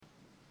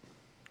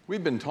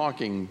We've been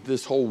talking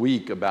this whole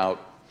week about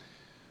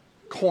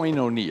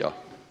koinonia,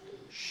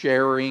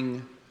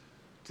 sharing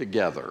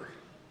together.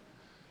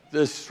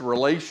 This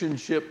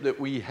relationship that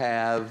we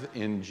have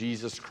in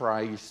Jesus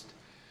Christ,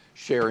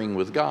 sharing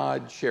with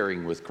God,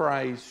 sharing with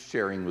Christ,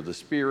 sharing with the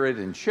Spirit,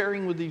 and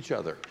sharing with each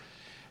other.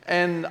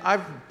 And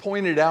I've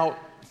pointed out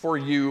for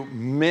you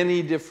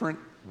many different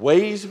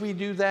ways we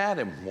do that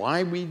and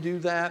why we do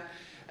that.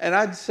 And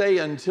I'd say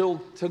until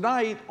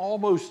tonight,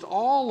 almost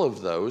all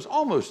of those,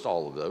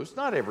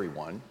 not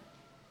everyone,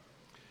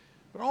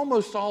 but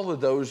almost all of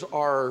those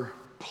are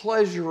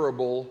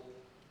pleasurable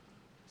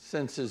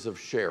senses of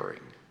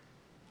sharing.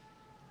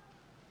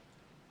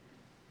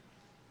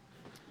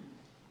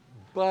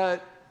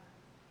 But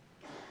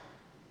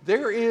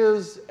there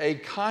is a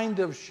kind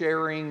of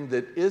sharing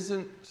that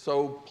isn't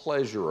so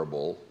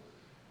pleasurable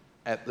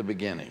at the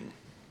beginning.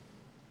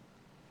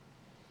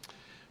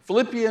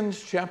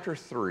 Philippians chapter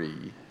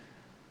 3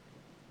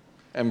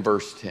 and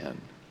verse 10.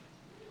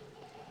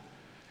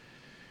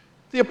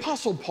 The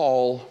Apostle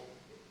Paul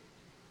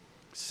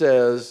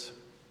says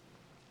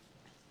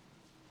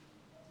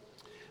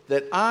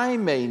that I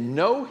may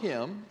know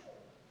him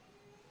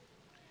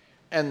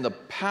and the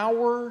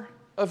power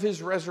of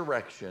his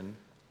resurrection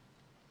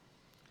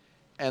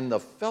and the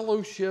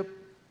fellowship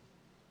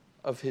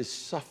of his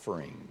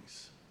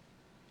sufferings,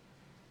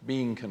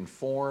 being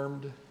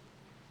conformed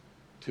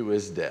to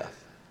his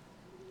death.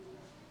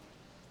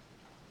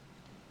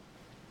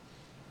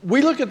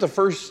 We look at the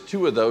first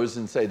two of those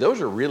and say,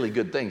 those are really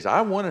good things.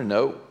 I want to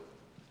know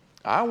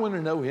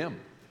him.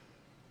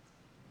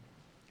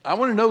 I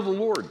want to know the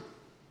Lord.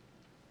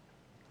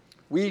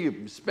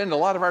 We spend a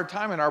lot of our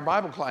time in our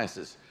Bible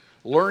classes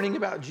learning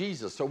about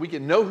Jesus so we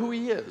can know who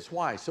he is.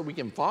 Why? So we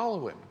can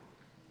follow him.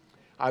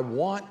 I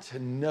want to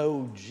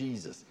know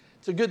Jesus.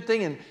 It's a good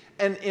thing.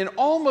 And in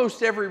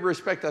almost every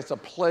respect, that's a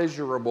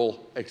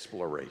pleasurable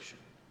exploration.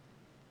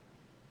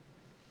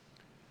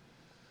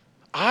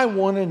 I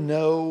want to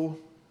know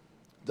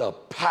the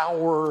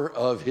power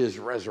of his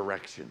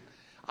resurrection.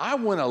 I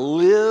want to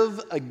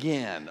live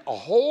again, a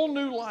whole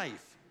new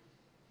life.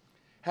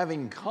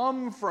 Having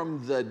come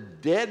from the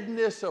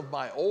deadness of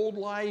my old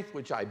life,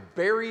 which I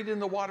buried in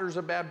the waters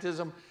of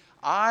baptism,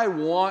 I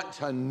want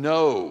to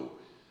know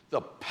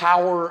the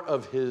power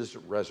of his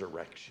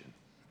resurrection.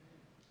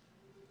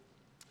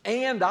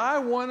 And I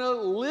want to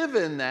live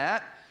in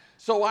that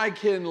so I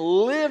can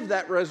live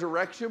that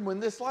resurrection when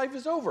this life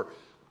is over.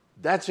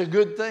 That's a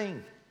good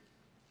thing.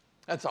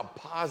 That's a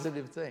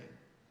positive thing.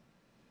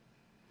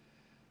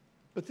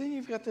 But then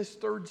you've got this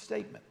third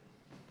statement.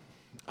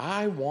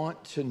 I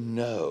want to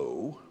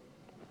know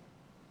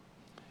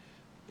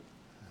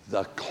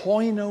the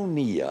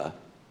koinonia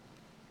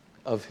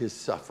of his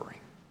suffering.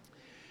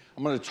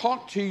 I'm going to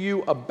talk to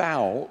you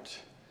about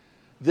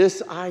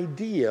this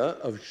idea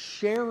of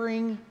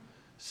sharing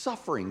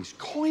sufferings,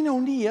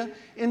 koinonia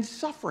in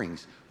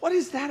sufferings. What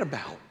is that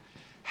about?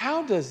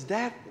 How does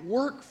that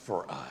work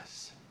for us?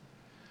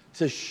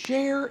 To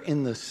share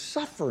in the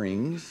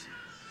sufferings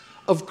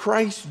of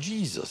Christ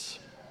Jesus.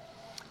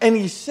 And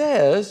he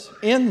says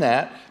in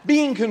that,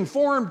 being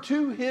conformed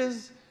to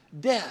his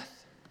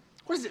death.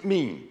 What does it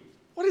mean?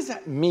 What does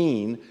that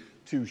mean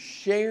to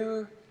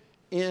share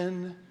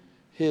in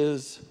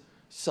his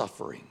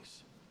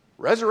sufferings?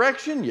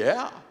 Resurrection,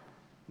 yeah.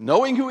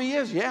 Knowing who he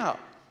is, yeah.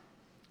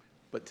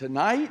 But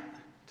tonight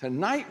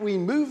we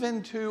move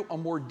into a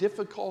more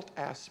difficult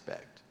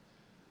aspect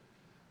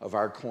of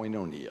our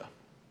koinonia.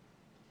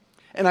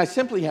 And I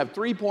simply have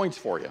 3 points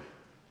for you.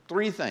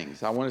 3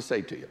 things I want to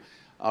say to you.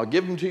 I'll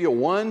give them to you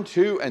 1,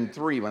 2, and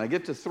 3. When I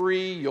get to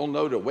 3, you'll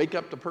know to wake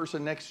up the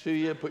person next to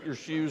you, put your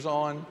shoes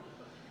on.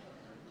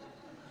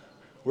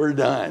 We're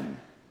done.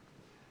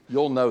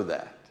 You'll know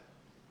that.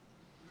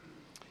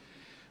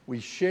 We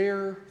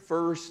share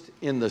first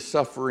in the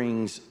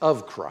sufferings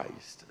of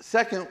Christ.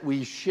 Second,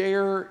 we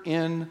share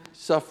in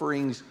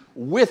sufferings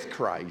with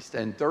Christ.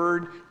 And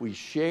third, we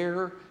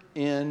share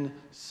in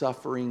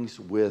sufferings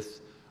with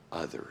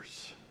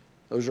others.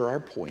 Those are our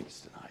points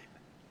tonight.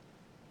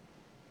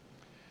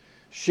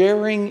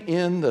 Sharing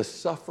in the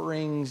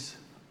sufferings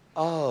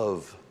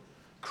of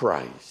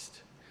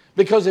Christ.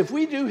 Because if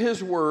we do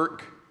his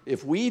work,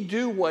 if we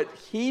do what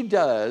he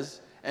does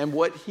and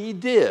what he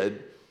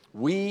did,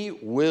 we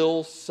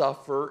will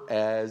suffer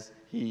as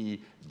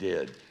he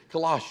did.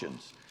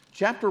 Colossians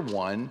chapter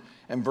 1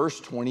 and verse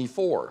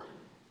 24.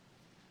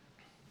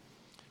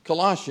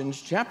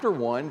 Colossians chapter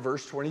 1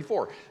 verse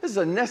 24. This is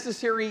a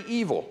necessary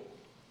evil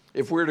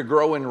if we're to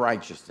grow in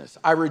righteousness.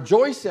 I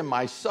rejoice in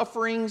my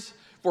sufferings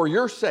for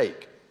your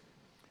sake.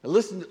 And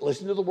listen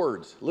to the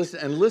words.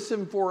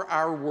 Listen for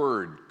our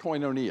word,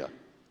 koinonia.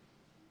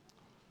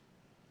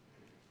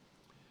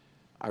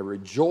 I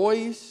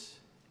rejoice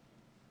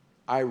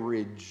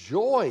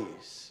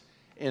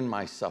in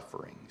my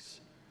sufferings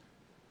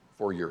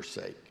for your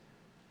sake.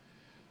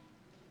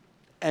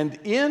 And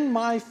in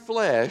my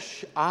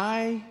flesh,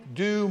 I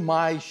do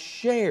my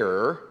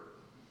share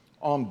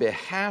on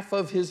behalf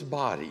of his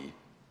body,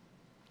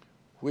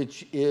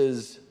 which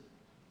is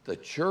the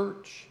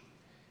church,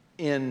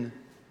 in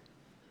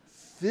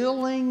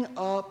filling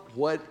up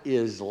what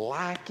is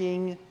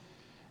lacking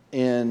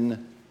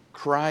in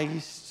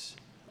Christ's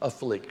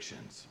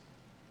afflictions.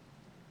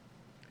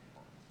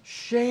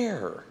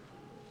 Share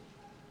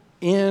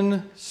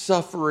in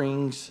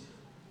sufferings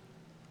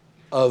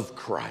of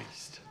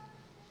Christ.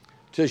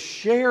 To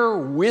share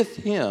with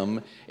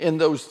him in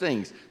those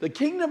things. The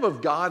kingdom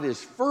of God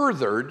is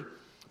furthered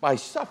by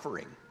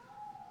suffering.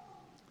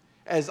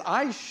 As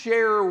I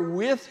share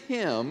with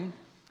him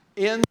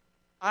in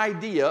the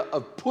idea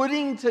of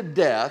putting to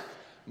death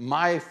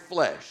my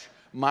flesh,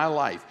 my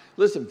life.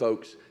 Listen,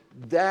 folks,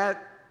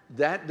 that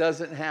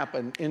doesn't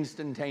happen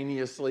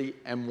instantaneously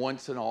and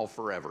once and all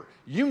forever.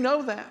 You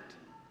know that.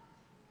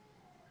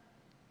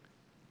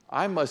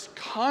 I must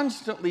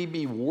constantly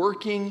be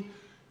working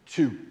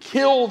to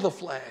kill the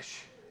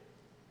flesh,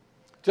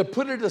 to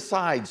put it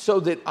aside so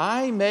that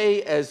I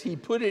may, as he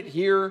put it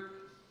here,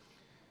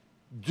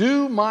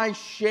 do my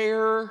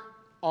share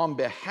on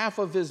behalf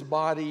of his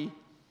body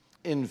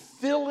in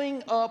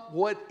filling up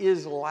what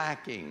is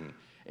lacking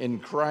in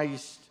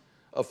Christ's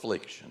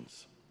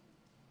afflictions.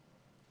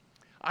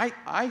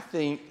 I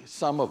think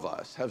some of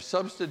us have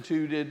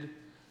substituted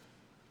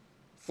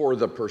for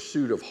the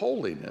pursuit of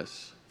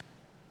holiness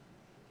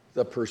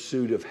the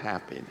pursuit of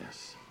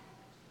happiness.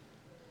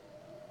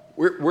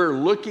 We're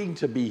looking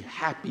to be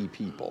happy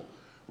people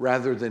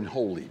rather than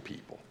holy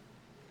people.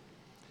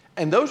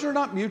 And those are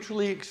not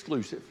mutually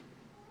exclusive.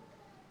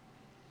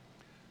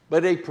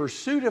 But a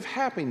pursuit of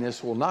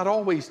happiness will not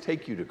always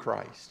take you to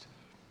Christ.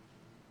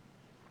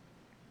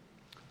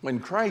 When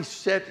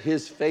Christ set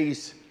his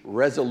face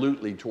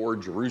resolutely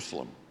toward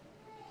Jerusalem,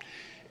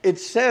 it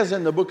says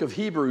in the book of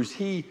Hebrews,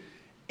 he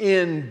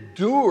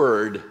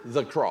endured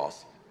the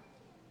cross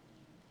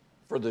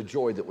for the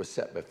joy that was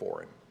set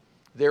before him.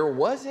 There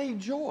was a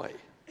joy,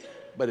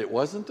 but it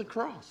wasn't the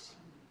cross.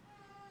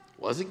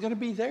 It wasn't going to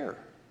be there.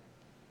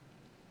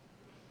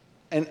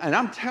 And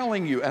I'm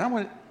telling you,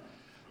 and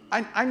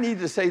I need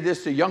to say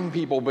this to young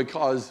people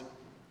because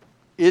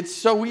it's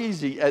so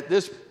easy at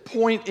this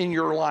point in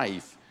your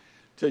life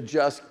to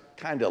just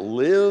kind of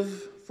live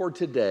for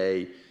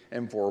today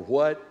and for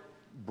what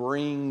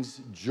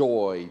brings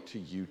joy to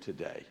you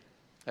today.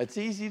 That's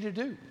easy to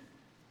do.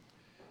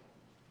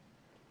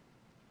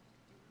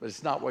 But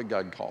it's not what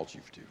God calls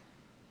you to.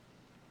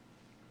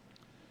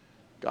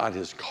 God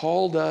has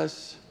called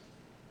us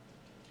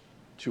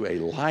to a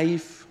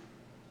life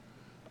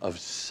of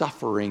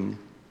suffering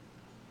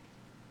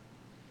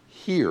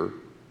here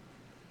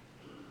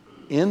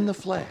in the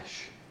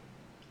flesh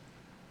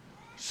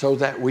so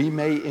that we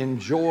may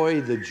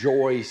enjoy the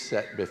joy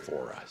set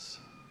before us,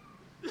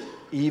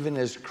 even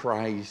as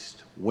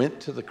Christ went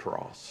to the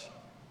cross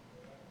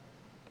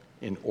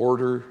in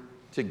order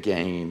to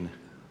gain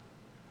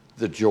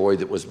the joy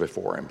that was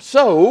before him.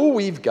 So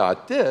we've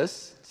got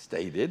this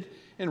stated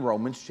in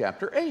Romans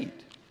chapter 8.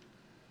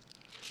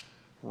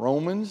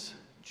 Romans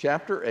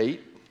chapter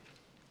 8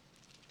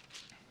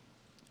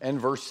 and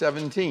verse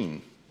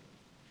 17.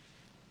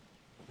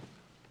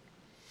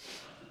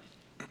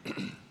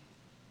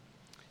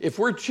 If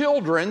we're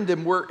children,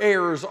 then we're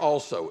heirs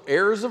also,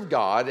 heirs of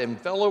God and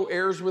fellow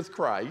heirs with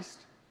Christ.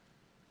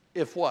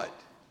 If what?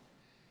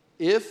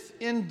 If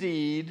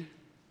indeed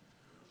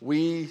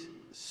we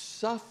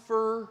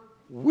suffer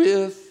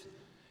with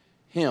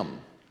him,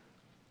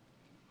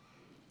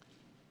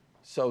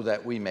 so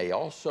that we may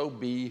also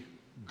be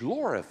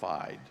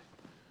glorified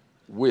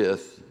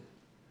with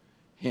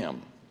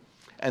him.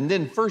 And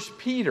then 1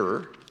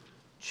 Peter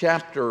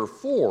chapter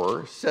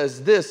 4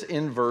 says this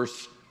in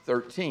verse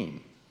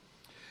 13.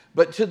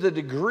 But to the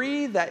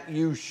degree that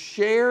you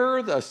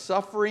share the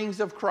sufferings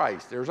of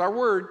Christ, there's our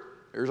word,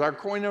 there's our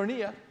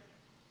koinonia.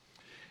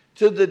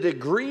 To the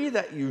degree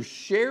that you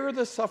share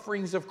the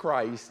sufferings of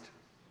Christ,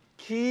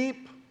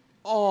 keep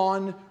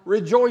on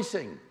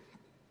rejoicing,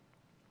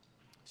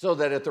 so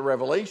that at the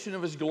revelation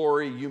of his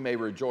glory you may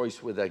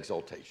rejoice with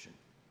exultation.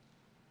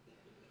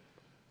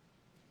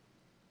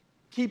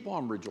 Keep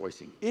on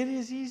rejoicing. It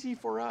is easy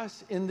for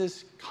us in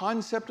this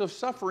concept of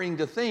suffering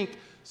to think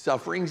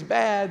suffering's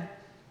bad,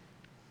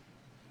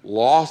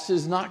 loss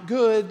is not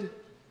good.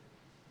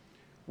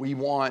 We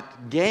want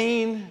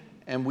gain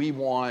and we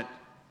want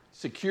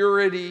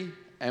security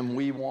and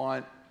we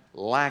want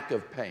lack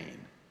of pain.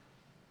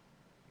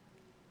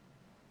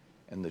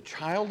 And the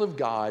child of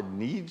God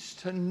needs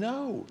to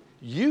know,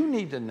 you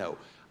need to know,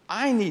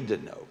 I need to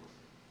know,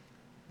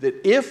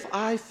 that if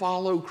I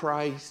follow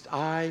Christ,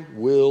 I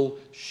will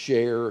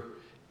share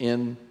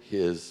in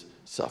his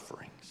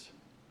sufferings.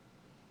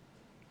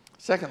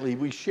 Secondly,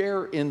 we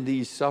share in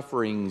these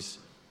sufferings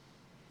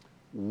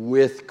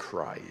with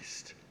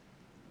Christ.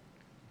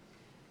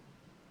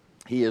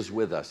 He is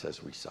with us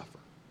as we suffer.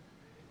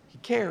 He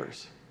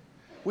cares.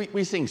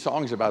 We sing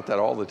songs about that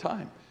all the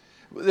time.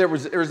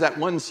 There's that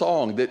one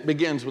song that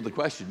begins with the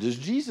question, does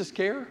Jesus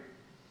care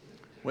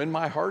when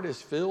my heart is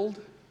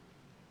filled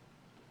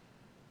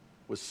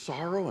with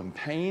sorrow and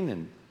pain?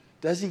 And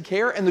does he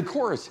care? And the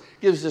chorus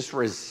gives this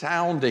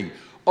resounding,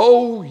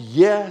 oh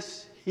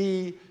yes,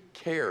 he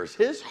cares.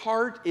 His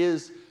heart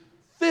is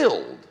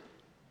filled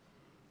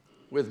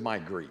with my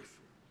grief.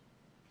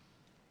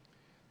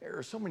 There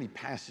are so many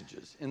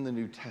passages in the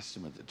New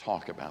Testament that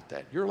talk about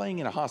that. You're laying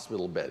in a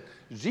hospital bed.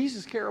 Does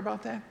Jesus care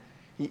about that?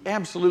 He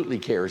absolutely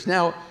cares.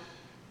 Now,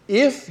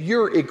 if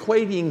you're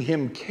equating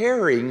him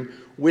caring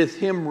with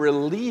him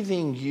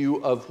relieving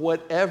you of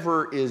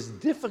whatever is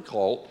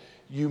difficult,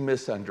 you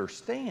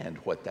misunderstand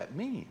what that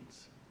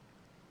means.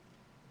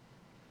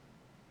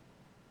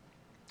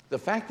 The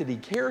fact that he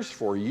cares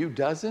for you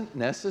doesn't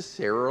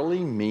necessarily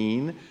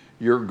mean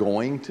you're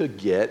going to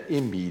get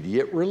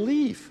immediate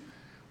relief.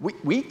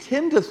 We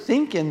tend to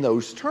think in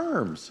those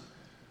terms,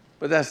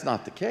 but that's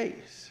not the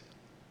case.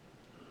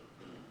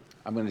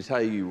 I'm going to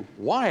tell you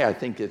why I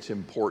think it's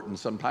important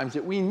sometimes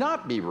that we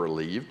not be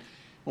relieved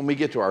when we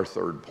get to our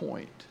third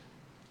point.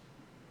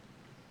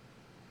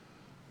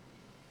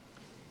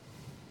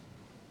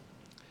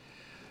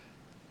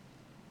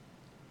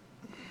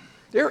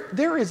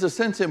 There is a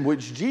sense in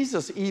which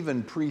Jesus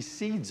even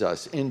precedes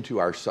us into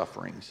our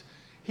sufferings.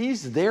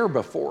 He's there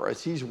before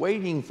us. He's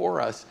waiting for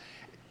us.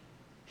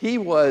 He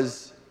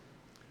was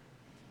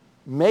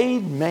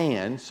made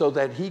man so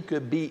that he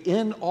could be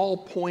in all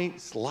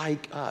points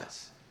like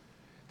us,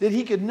 that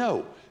he could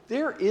know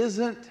there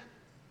isn't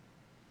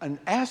an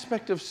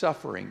aspect of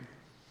suffering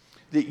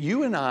that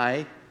you and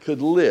I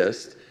could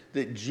list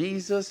that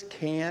Jesus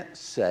can't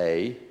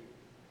say,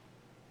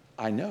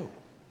 I know.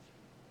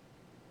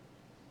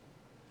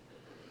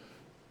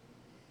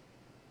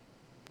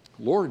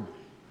 Lord,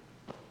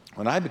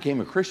 when I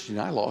became a Christian,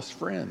 I lost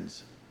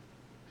friends.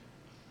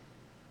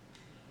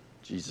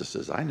 Jesus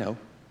says, I know.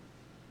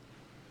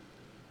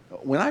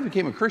 When I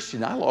became a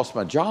Christian, I lost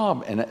my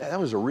job, and that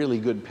was a really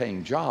good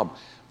paying job.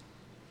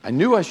 I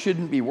knew I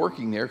shouldn't be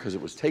working there because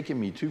it was taking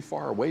me too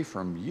far away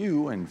from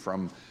you and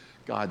from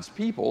God's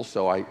people,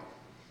 so I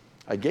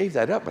gave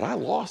that up, but I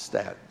lost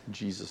that.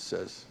 Jesus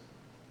says,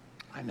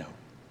 I know.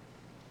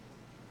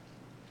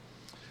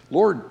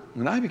 Lord,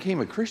 when I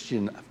became a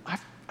Christian,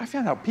 I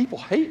found out people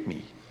hate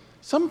me.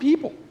 Some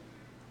people.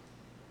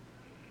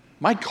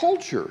 My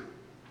culture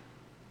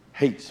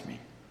hates me.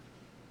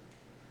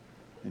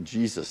 And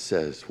Jesus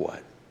says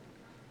what?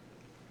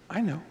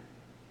 I know.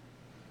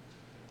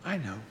 I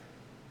know.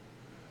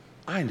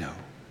 I know.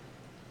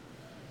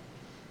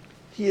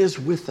 He is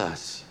with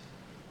us.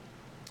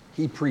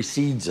 He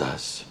precedes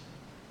us.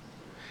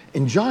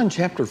 In John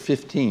chapter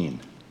 15,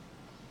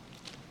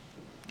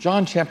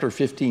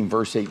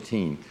 verse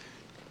 18,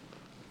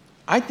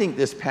 I think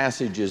this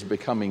passage is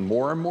becoming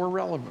more and more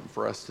relevant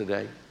for us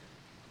today.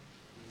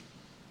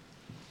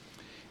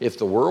 If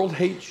the world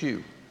hates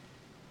you,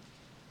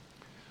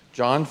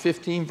 John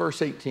 15,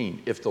 verse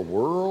 18, if the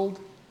world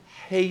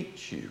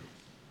hates you,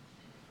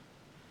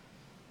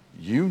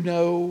 you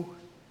know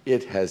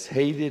it has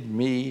hated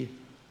me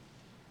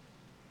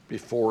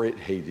before it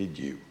hated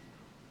you.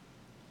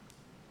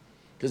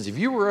 Because if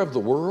you were of the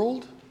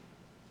world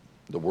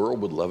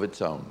would love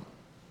its own.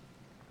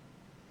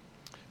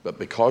 But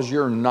because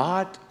you're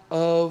not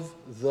of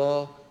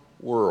the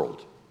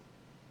world,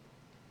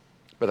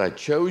 but I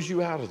chose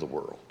you out of the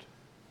world,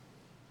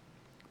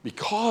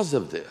 because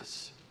of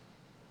this,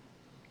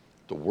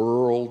 the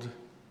world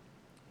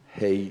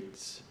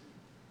hates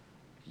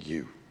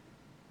you.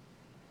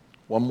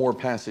 One more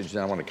passage, and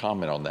I want to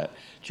comment on that.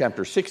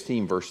 Chapter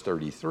 16, verse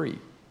 33.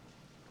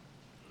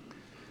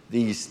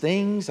 These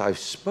things I've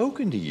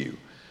spoken to you,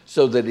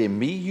 so that in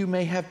me you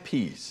may have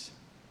peace.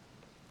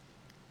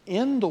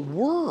 In the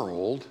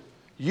world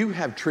you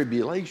have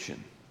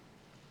tribulation,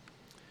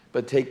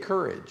 but take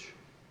courage.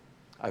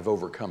 I've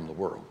overcome the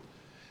world.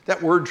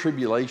 That word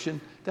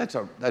tribulation, that's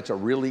a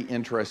really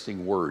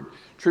interesting word.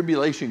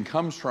 Tribulation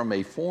comes from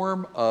a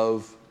form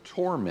of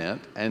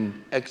torment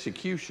and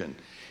execution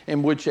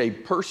in which a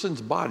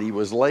person's body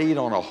was laid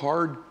on a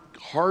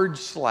hard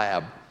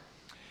slab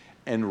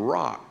and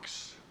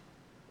rocks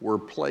were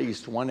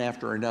placed one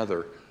after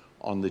another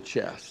on the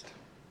chest,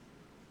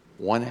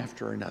 one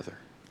after another,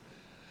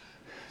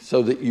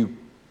 so that you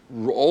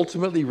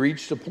ultimately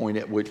reached a point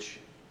at which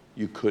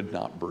you could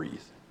not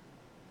breathe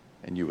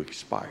and you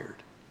expired.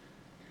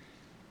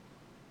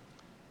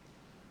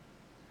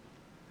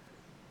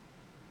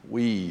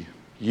 We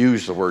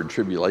use the word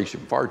tribulation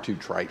far too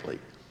tritely.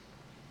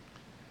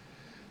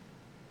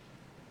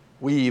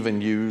 We even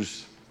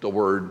use the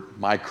word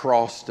my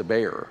cross to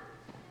bear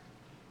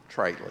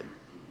tritely.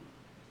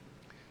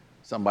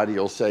 Somebody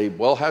will say,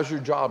 well, how's your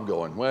job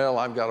going? Well,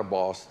 I've got a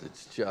boss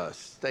that's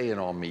just staying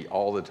on me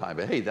all the time.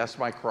 But hey, that's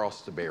my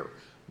cross to bear.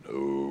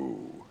 No,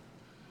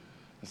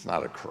 it's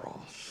not a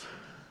cross.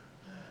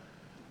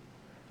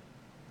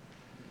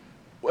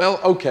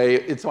 Well, okay,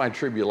 it's my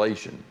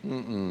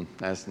tribulation.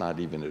 That's not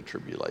even a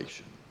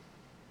tribulation.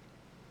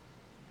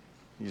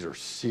 These are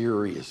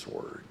serious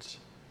words.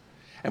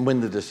 And when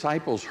the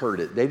disciples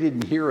heard it, they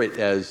didn't hear it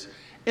as,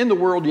 in the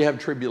world you have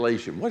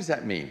tribulation. What does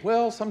that mean?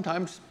 Well,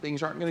 sometimes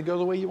things aren't going to go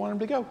the way you want them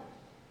to go.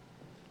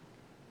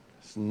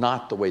 It's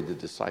not the way the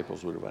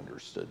disciples would have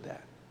understood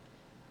that.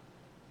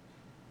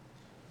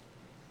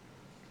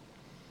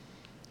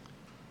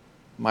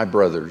 My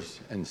brothers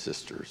and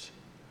sisters,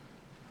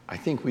 I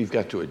think we've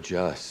got to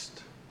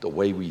adjust the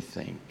way we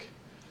think,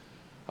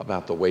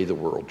 about the way the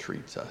world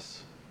treats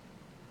us.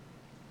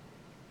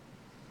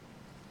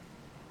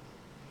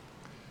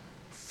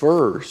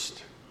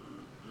 First,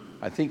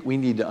 I think we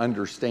need to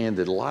understand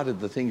that a lot of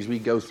the things we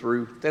go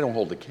through, they don't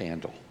hold a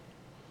candle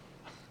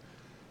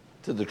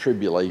to the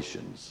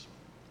tribulations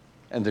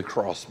and the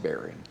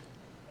cross-bearing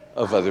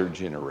of other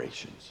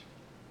generations.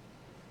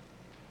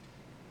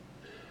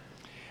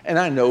 And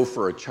I know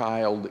for a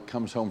child that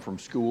comes home from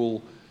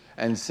school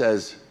and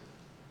says,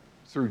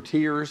 through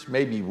tears,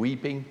 maybe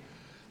weeping,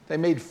 they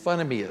made fun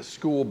of me at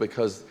school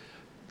because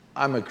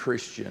I'm a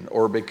Christian,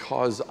 or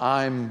because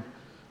I'm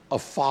a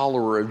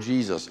follower of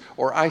Jesus,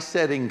 or I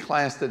said in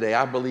class today,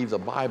 I believe the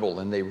Bible,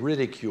 and they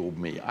ridiculed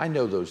me. I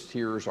know those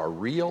tears are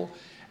real,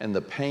 and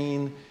the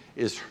pain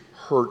is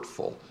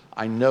hurtful.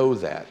 I know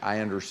that. I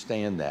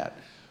understand that.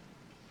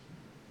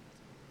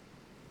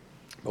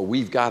 But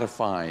we've got to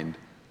find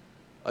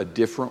a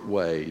different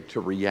way to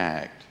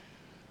react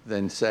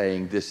than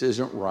saying this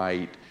isn't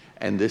right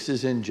and this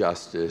is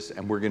injustice,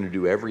 and we're going to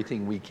do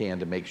everything we can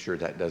to make sure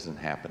that doesn't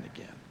happen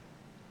again.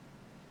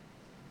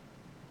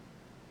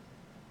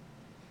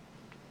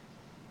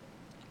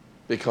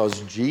 Because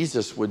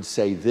Jesus would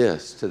say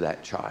this to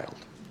that child.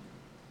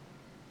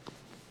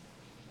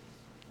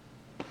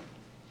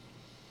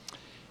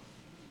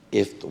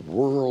 If the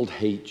world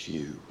hates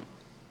you,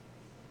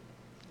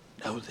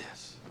 know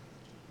this.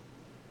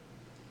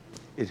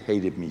 It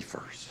hated me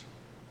first.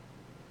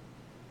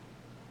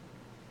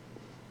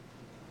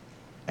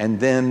 And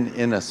then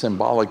in a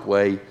symbolic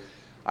way,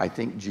 I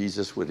think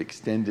Jesus would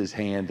extend his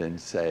hand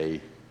and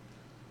say,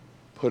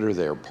 put her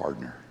there,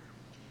 partner.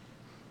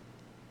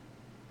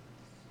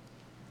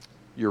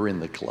 You're in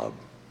the club.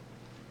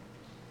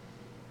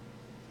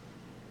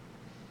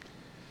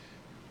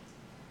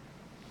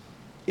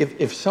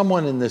 If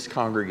someone in this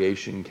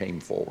congregation came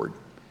forward,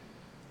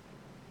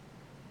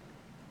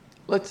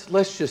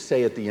 let's just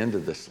say at the end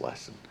of this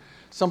lesson,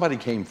 somebody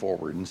came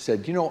forward and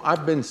said, you know,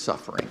 I've been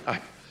suffering.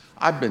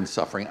 I've been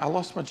suffering. I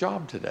lost my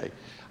job today.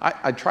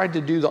 I tried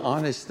to do the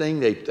honest thing.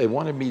 They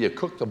wanted me to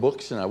cook the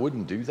books, and I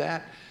wouldn't do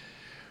that.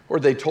 Or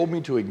they told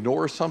me to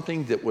ignore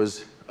something that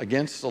was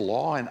against the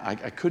law, and I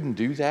couldn't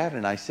do that.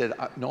 And I said,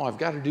 no, I've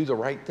got to do the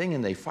right thing,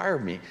 and they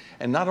fired me.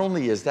 And not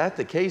only is that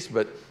the case,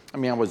 but I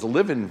mean, I was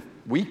living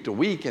week to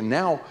week, and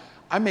now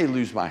I may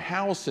lose my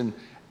house, and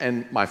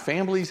my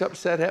family's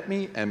upset at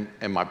me, and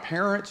my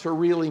parents are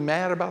really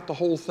mad about the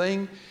whole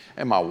thing,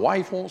 and my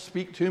wife won't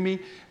speak to me.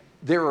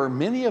 There are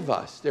many of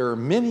us,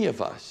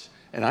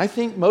 and I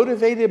think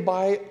motivated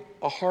by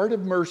a heart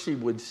of mercy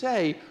would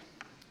say,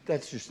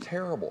 that's just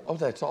terrible. Oh,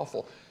 that's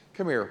awful.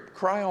 Come here,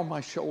 cry on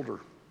my shoulder.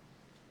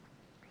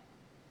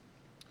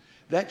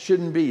 That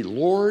shouldn't be.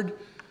 Lord,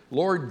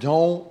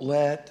 don't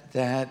let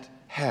that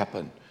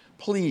happen.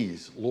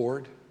 Please,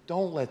 Lord,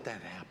 don't let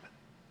that happen.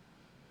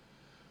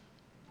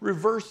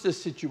 Reverse the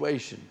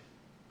situation.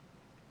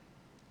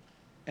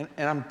 And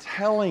I am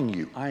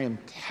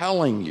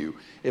telling you,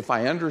 if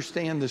I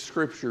understand the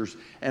scriptures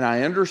and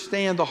I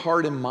understand the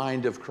heart and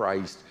mind of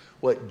Christ,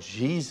 what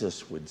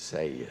Jesus would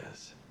say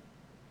is,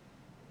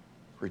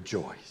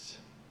 rejoice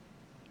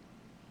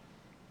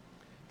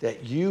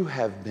that you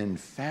have been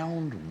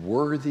found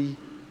worthy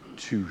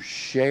to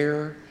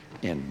share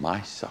in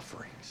my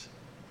sufferings.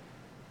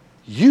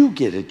 You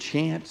get a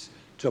chance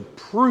to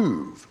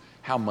prove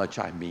how much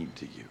I mean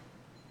to you.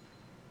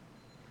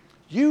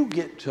 You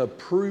get to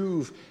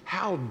prove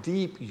how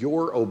deep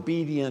your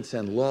obedience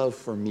and love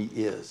for me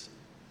is.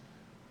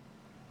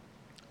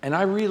 And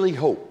I really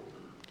hope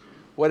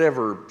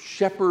whatever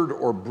shepherd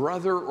or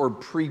brother or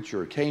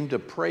preacher came to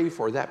pray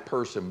for that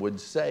person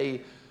would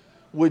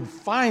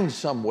find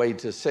some way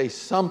to say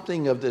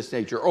something of this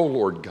nature. Oh,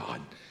 Lord God,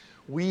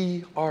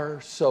 we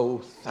are so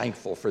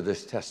thankful for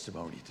this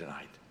testimony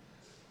tonight.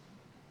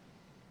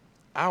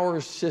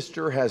 Our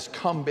sister has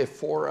come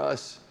before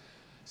us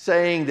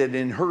saying that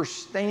in her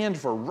stand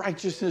for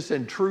righteousness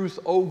and truth,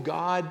 oh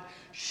God,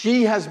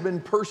 she has been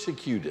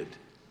persecuted.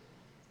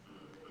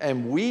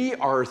 And we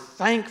are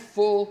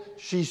thankful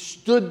she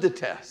stood the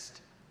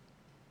test.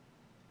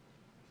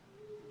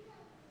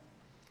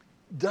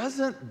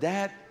 Doesn't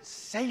that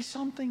say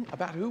something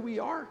about who we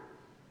are?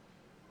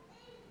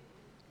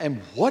 And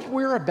what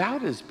we're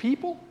about as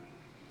people?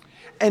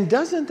 And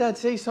doesn't that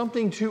say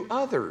something to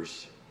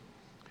others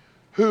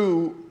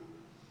who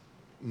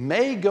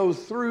may go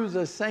through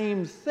the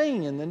same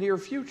thing in the near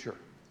future?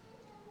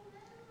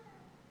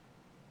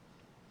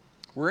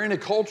 We're in a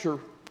culture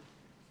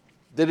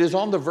that is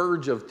on the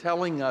verge of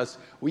telling us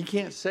we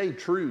can't say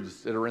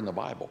truths that are in the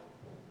Bible.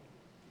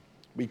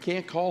 We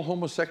can't call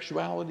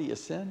homosexuality a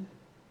sin.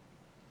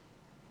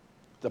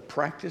 The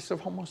practice of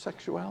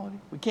homosexuality,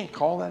 we can't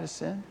call that a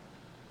sin.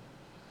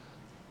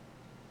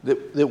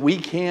 That we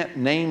can't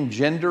name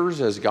genders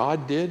as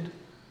God did,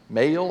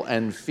 male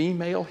and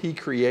female. He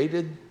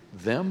created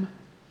them.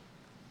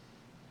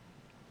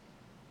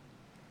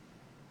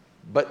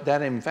 But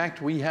that in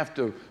fact we have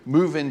to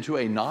move into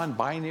a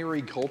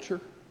non-binary culture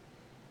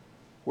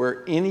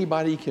where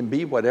anybody can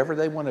be whatever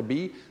they want to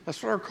be.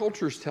 That's what our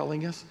culture is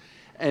telling us.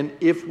 And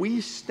if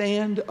we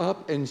stand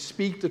up and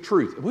speak the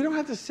truth, we don't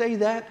have to say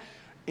that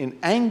in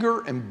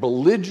anger and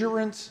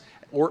belligerence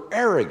or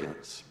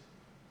arrogance.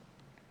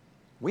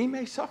 We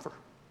may suffer.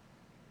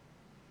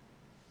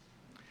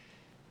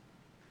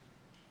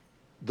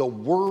 The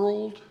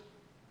world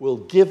will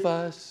give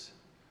us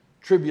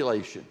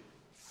tribulation.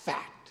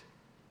 Fact.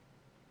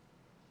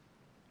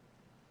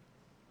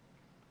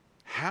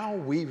 How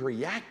we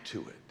react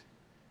to it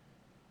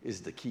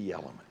is the key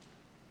element.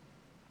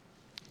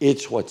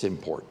 It's what's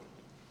important.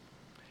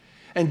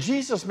 And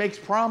Jesus makes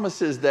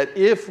promises that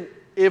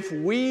if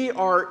we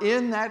are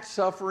in that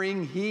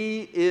suffering,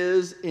 he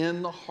is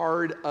in the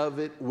heart of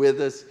it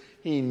with us.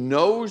 He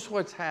knows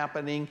what's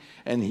happening,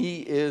 and he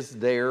is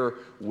there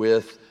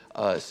with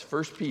us.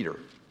 1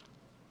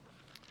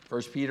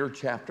 Peter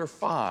chapter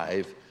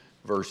 5,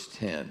 verse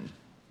 10.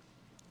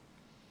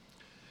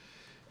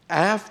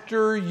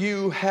 After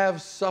you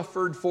have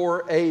suffered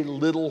for a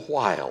little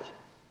while,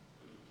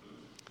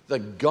 the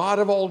God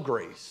of all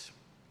grace,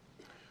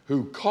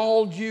 who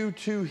called you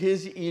to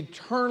his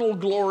eternal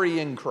glory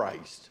in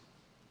Christ,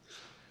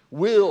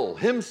 will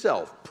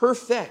himself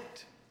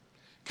perfect,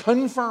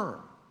 confirm,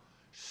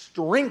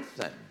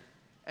 strengthen,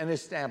 and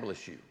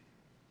establish you.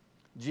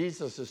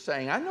 Jesus is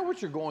saying, I know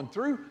what you're going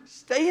through.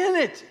 Stay in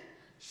it.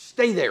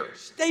 Stay there.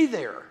 Stay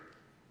there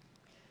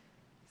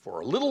for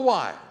a little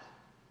while,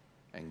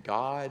 and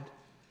God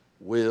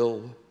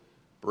will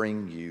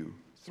bring you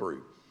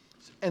through.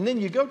 And then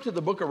you go to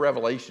the book of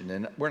Revelation,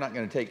 and we're not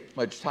going to take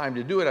much time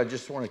to do it. I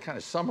just want to kind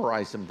of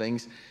summarize some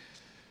things.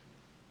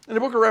 In the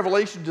book of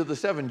Revelation to the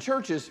 7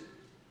 churches,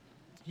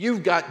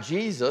 you've got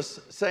Jesus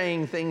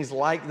saying things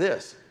like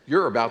this.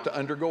 You're about to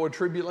undergo a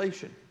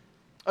tribulation,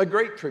 a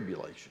great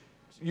tribulation.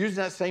 Using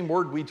that same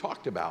word we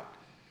talked about.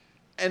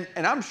 And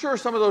I'm sure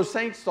some of those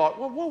saints thought,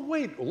 well,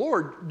 wait,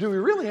 Lord, do we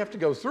really have to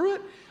go through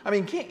it? I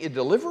mean, can't you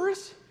deliver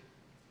us?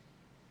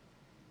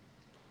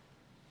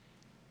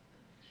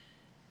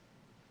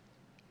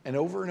 And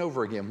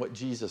over again, what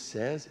Jesus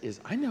says is,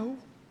 I know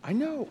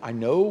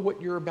what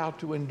you're about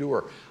to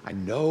endure. I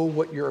know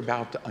what you're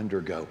about to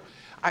undergo.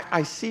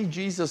 I see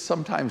Jesus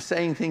sometimes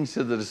saying things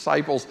to the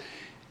disciples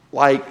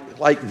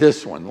like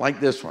this one,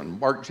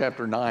 Mark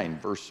chapter 9,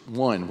 verse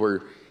 1,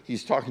 where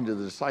he's talking to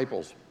the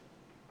disciples.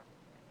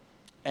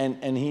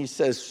 And he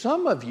says,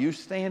 some of you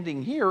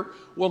standing here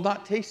will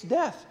not taste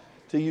death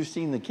till you've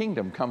seen the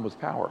kingdom come with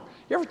power.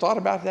 You ever thought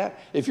about that?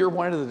 If you're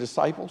one of the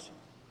disciples?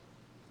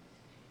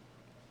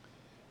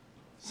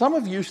 Some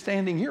of you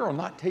standing here will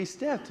not taste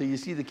death till you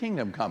see the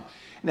kingdom come.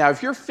 Now,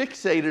 if you're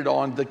fixated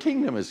on the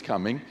kingdom is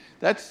coming,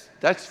 that's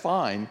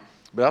fine.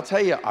 But I'll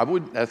tell you,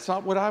 that's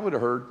not what I would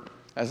have heard.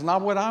 That's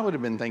not what I would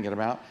have been thinking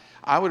about.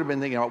 I would have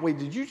been thinking about, wait,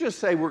 did you just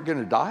say we're going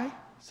to die,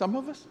 some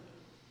of us?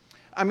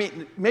 I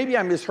mean, maybe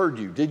I misheard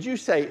you. Did you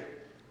say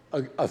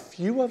a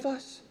few of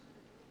us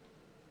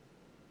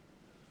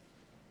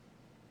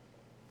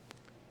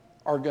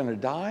are going to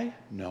die?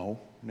 No.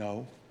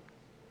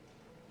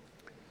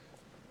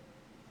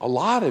 A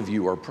lot of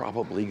you are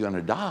probably going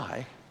to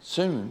die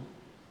soon.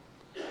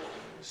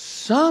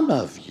 Some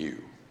of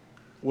you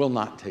will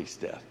not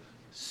taste death.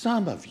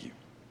 Some of you.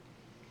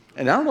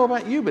 And I don't know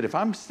about you, but if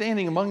I'm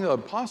standing among the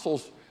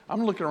apostles,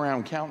 I'm looking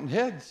around counting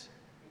heads.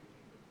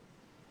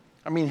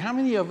 I mean, how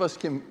many of us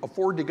can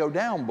afford to go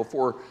down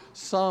before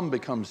some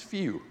becomes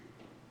few?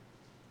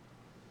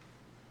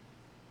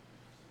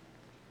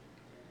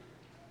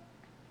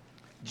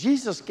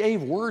 Jesus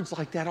gave words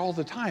like that all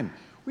the time.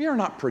 We are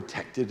not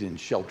protected and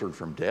sheltered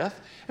from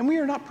death, and we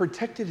are not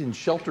protected and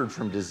sheltered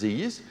from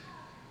disease.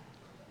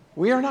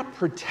 We are not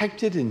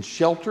protected and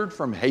sheltered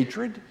from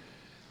hatred.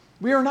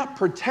 We are not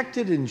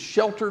protected and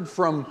sheltered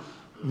from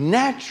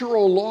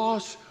natural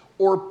loss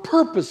or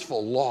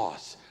purposeful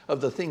loss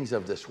of the things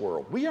of this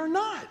world. We are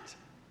not.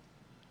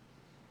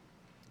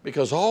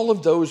 Because all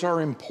of those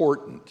are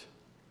important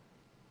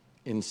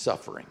in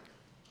suffering.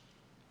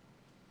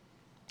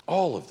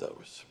 All of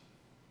those.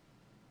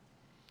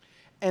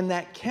 And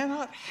that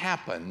cannot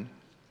happen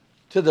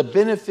to the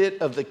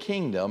benefit of the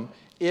kingdom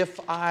if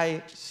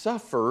I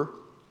suffer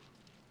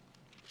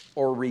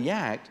or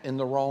react in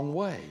the wrong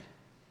way.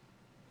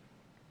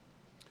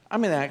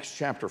 I'm in Acts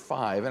chapter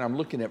 5, and I'm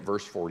looking at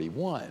verse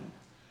 41.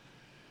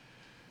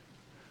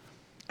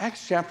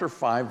 Acts chapter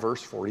 5,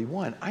 verse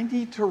 41. I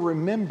need to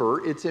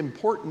remember it's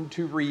important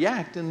to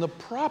react in the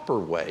proper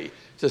way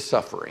to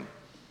suffering.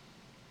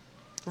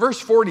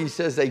 Verse 40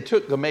 says they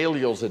took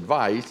Gamaliel's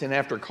advice, and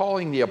after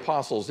calling the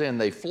apostles in,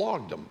 they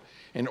flogged them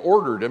and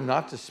ordered them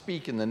not to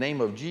speak in the name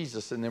of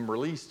Jesus, and then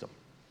released them.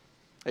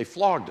 They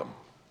flogged them.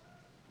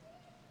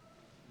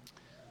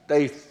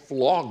 They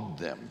flogged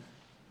them.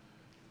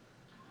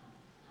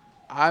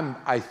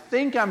 I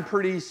think I'm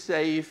pretty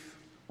safe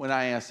when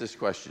I ask this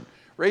question.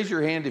 Raise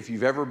your hand if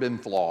you've ever been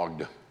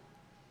flogged.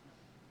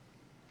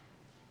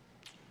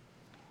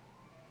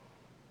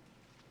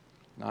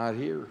 Not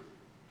here.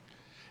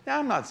 Now,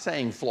 I'm not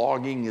saying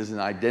flogging is an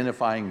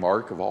identifying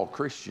mark of all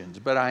Christians,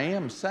 but I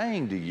am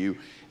saying to you,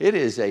 it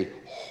is a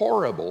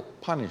horrible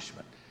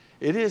punishment.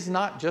 It is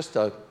not just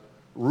a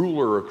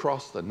ruler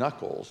across the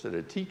knuckles that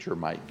a teacher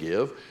might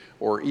give,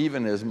 or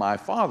even as my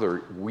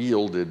father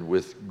wielded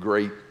with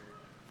great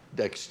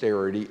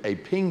dexterity, a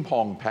ping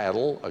pong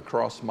paddle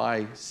across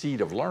my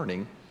seat of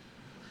learning.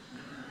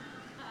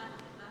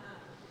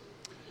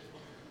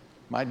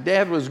 My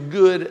dad was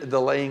good at the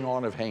laying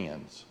on of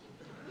hands.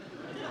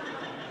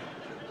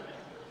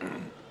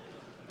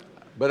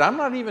 But I'm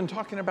not even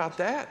talking about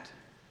that.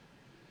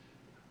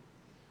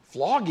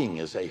 Flogging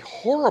is a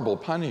horrible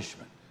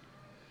punishment.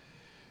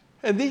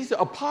 And these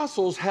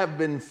apostles have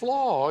been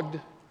flogged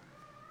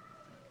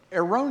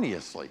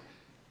erroneously,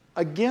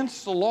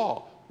 against the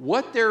law.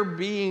 What they're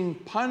being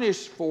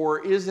punished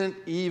for isn't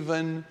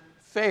even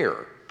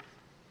fair.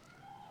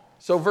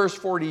 So verse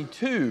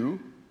 42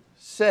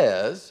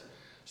 says,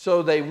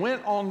 so they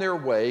went on their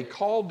way,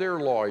 called their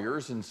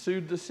lawyers, and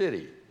sued the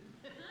city.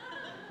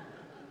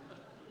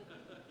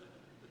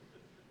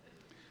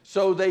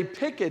 So they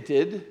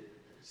picketed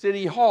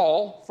City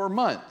Hall for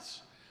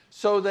months.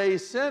 So they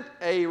sent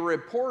a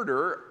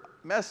reporter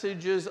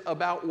messages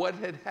about what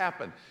had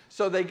happened.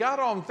 So they got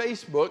on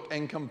Facebook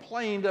and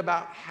complained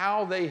about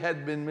how they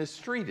had been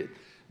mistreated.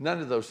 None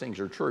of those things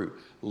are true.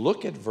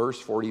 Look at verse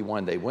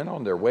 41. They went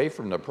on their way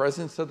from the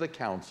presence of the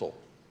council,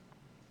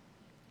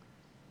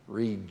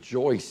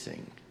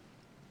 rejoicing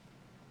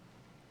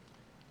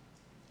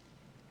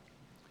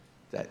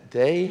that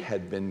they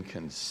had been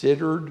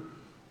considered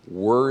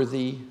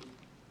worthy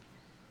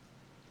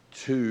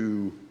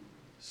to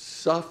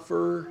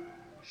suffer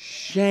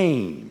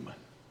shame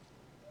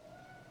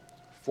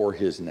for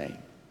his name.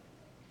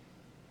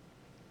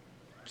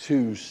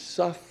 To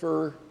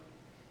suffer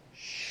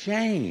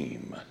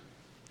shame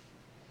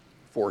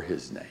for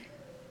his name.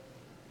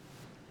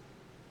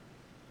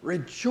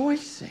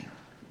 Rejoicing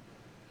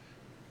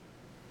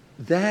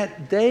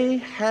that they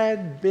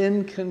had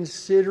been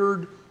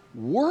considered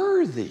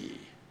worthy.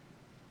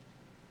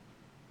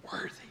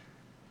 Worthy.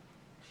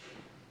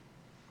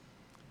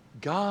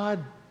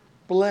 God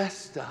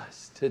blessed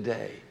us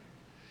today.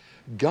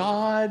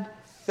 God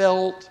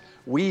felt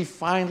we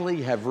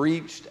finally have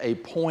reached a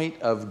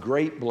point of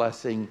great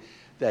blessing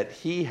that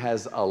he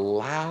has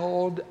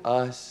allowed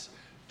us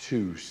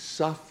to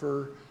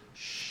suffer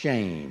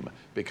shame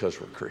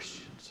because we're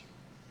Christians.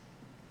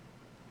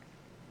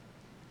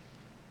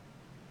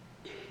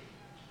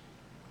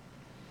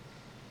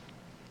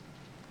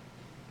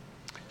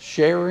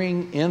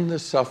 Sharing in the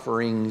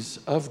sufferings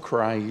of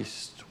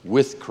Christ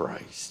with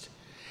Christ.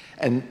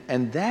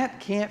 And that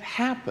can't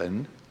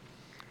happen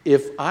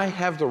if I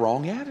have the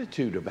wrong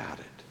attitude about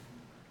it.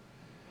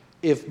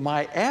 If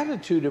my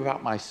attitude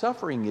about my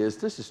suffering is,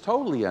 this is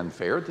totally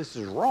unfair, this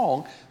is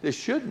wrong, this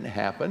shouldn't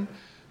happen,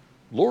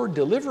 Lord,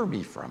 deliver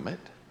me from it,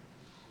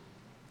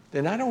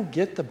 then I don't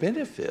get the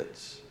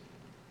benefits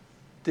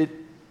that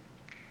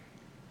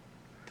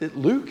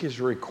Luke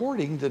is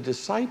recording the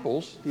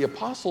disciples, the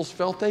apostles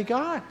felt they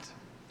got.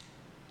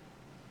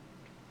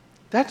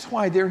 That's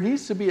why there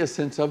needs to be a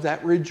sense of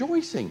that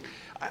rejoicing.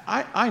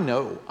 I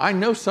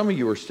know some of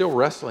you are still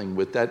wrestling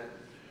with that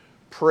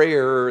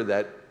prayer,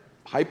 that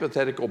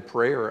hypothetical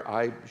prayer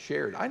I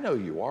shared. I know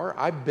you are.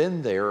 I've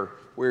been there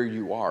where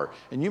you are.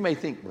 And you may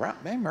think,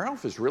 man,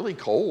 Ralph is really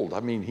cold.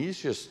 I mean,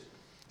 he's just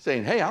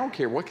saying, hey, I don't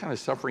care what kind of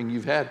suffering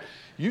you've had.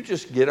 You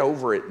just get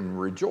over it and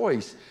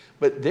rejoice.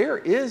 But there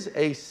is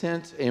a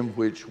sense in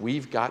which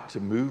we've got to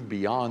move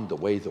beyond the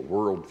way the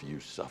world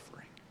views suffering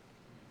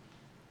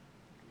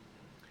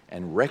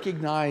and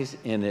recognize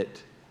in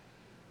it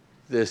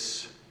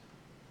this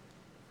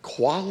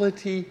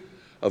quality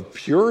of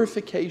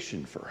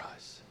purification for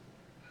us,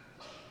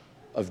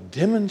 of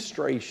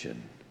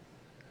demonstration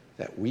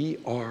that we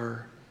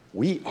are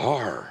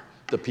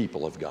the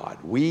people of God.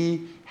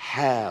 We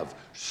have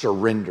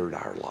surrendered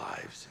our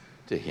lives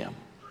to him.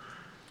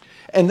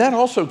 And that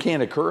also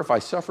can occur if I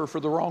suffer for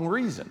the wrong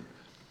reason.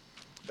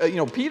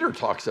 Peter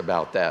talks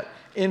about that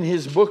in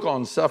his book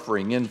on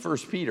suffering in 1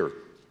 Peter.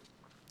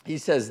 He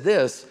says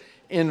this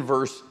in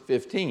verse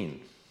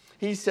 15.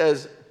 He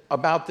says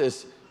about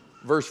this,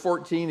 verse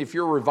 14, if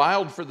you're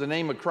reviled for the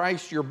name of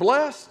Christ, you're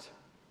blessed.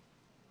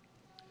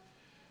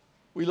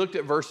 We looked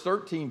at verse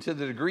 13, to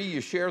the degree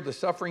you share the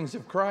sufferings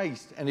of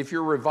Christ, and if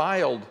you're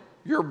reviled,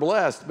 you're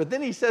blessed. But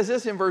then he says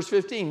this in verse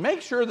 15,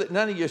 make sure that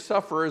none of you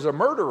suffer as a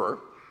murderer,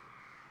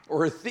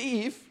 or a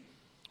thief,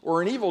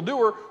 or an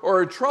evildoer,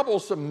 or a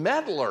troublesome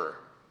meddler.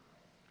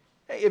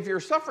 Hey, if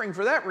you're suffering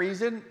for that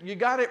reason, you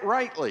got it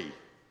rightly.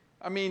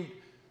 I mean,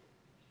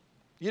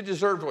 you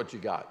deserved what you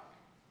got.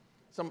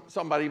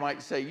 Somebody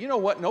might say, you know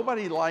what,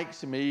 nobody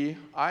likes me.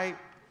 I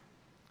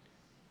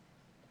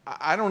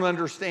don't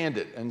understand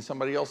it. And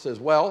somebody else says,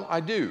 well,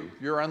 I do.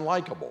 You're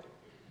unlikable.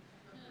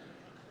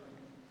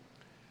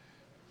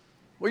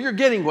 Well, you're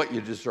getting what you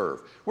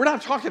deserve. We're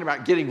not talking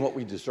about getting what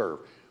we deserve.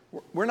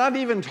 We're not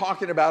even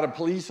talking about a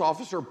police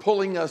officer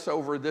pulling us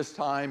over this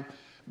time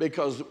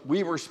because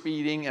we were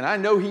speeding. And I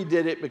know he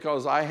did it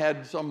because I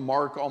had some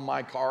mark on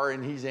my car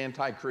and he's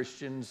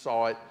anti-Christian,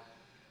 saw it.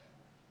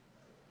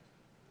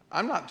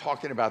 I'm not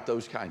talking about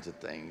those kinds of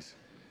things.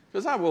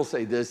 Because I will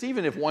say this,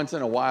 even if once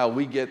in a while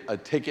we get a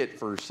ticket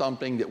for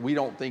something that we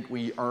don't think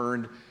we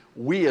earned,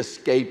 we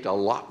escaped a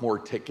lot more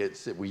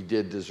tickets that we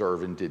did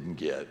deserve and didn't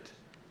get.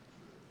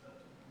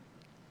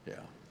 Yeah.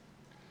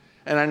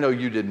 And I know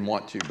you didn't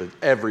want to, but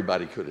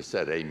everybody could have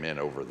said amen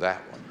over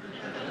that one.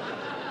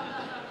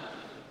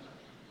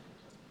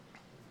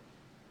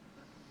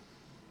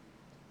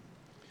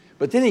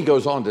 But then he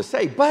goes on to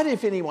say, but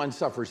if anyone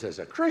suffers as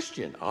a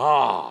Christian,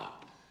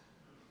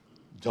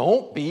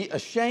 don't be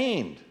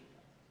ashamed.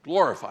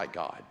 Glorify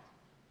God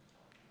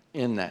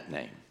in that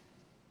name.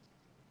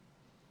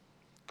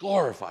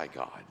 Glorify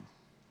God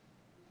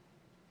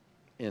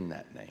in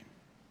that name.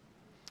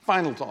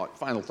 Final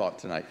thought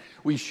tonight.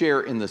 We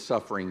share in the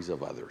sufferings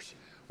of others.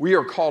 We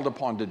are called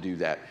upon to do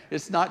that.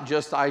 It's not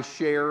just I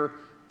share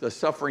the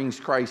sufferings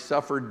Christ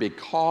suffered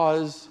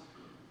because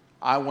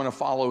I want to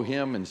follow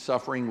him and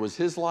suffering was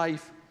his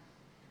life.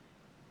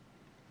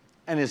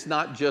 And it's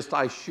not just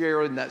I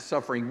share in that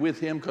suffering with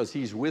him because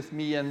he's with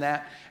me in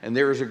that, and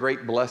there is a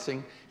great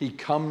blessing. He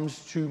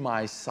comes to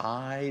my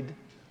side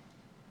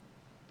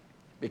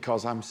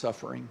because I'm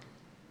suffering.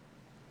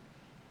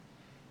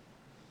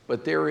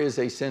 But there is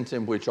a sense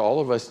in which all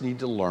of us need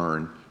to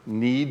learn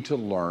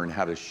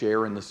how to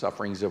share in the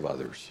sufferings of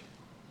others.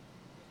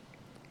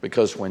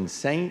 Because when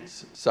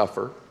saints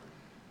suffer,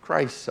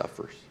 Christ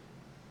suffers.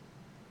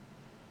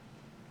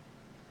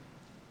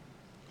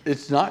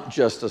 It's not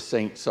just a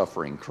saint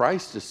suffering.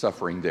 Christ is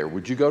suffering there.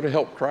 Would you go to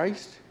help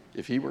Christ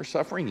if he were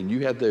suffering and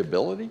you had the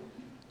ability?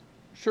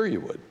 Sure you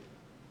would.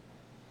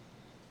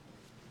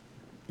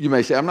 You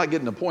may say, I'm not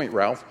getting the point,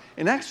 Ralph.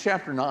 In Acts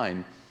chapter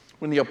 9,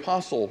 when the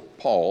apostle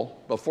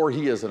Paul, before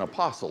he is an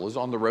apostle, is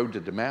on the road to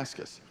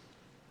Damascus,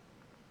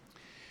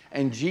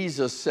 and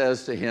Jesus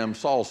says to him,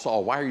 Saul,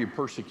 Saul, why are you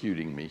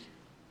persecuting me?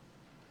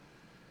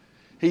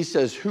 He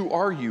says, who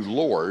are you,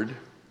 Lord?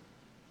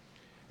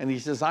 And he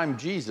says, I'm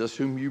Jesus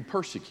whom you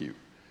persecute.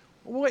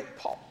 Wait,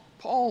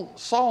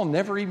 Saul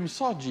never even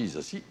saw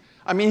Jesus. He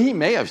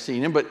may have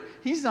seen him, but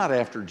he's not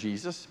after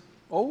Jesus.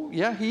 Oh,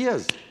 yeah, he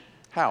is.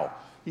 How?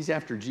 He's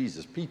after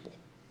Jesus' people.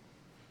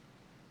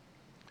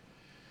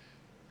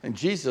 And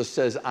Jesus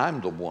says,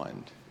 I'm the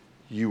one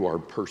you are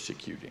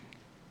persecuting.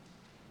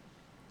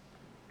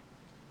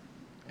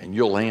 And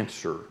you'll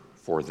answer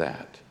for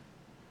that.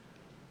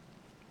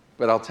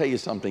 But I'll tell you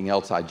something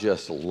else I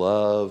just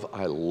love.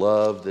 I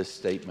love this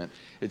statement.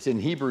 It's in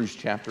Hebrews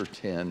chapter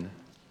 10.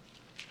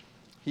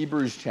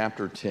 Hebrews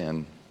chapter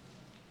 10.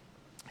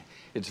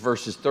 It's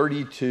verses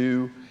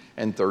 32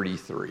 and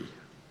 33.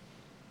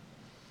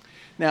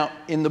 Now,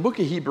 in the book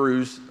of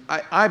Hebrews,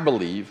 I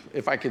believe,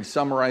 if I could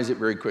summarize it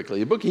very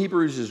quickly, the book of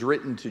Hebrews is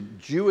written to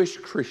Jewish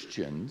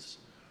Christians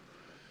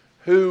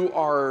who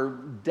are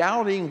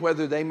doubting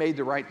whether they made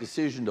the right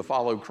decision to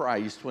follow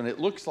Christ when it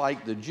looks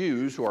like the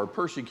Jews who are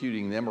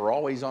persecuting them are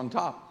always on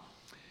top.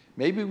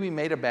 Maybe we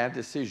made a bad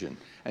decision.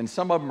 And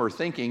some of them are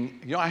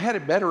thinking, I had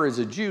it better as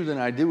a Jew than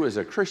I do as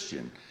a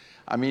Christian.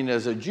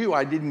 As a Jew,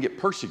 I didn't get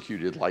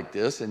persecuted like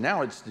this, and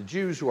now it's the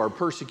Jews who are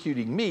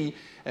persecuting me,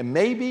 and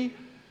maybe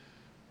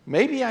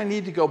I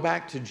need to go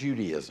back to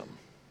Judaism.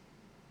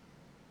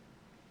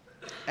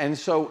 And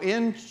so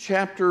in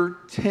chapter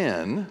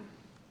 10,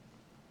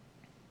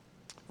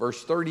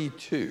 verse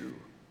 32,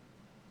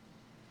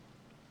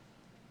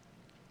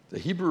 the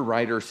Hebrew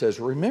writer says,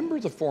 remember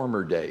the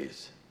former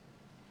days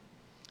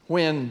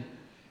when,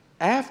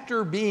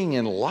 after being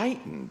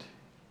enlightened,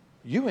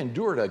 you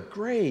endured a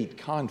great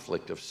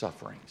conflict of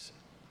sufferings.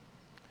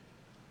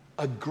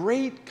 A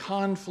great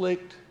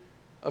conflict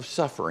of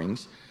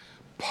sufferings,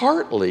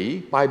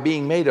 partly by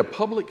being made a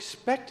public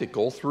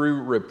spectacle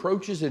through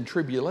reproaches and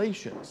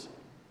tribulations,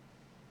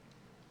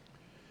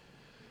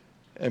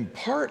 and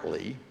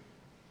partly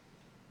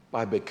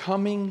by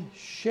becoming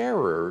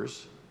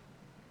sharers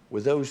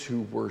with those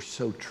who were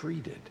so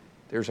treated.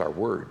 There's our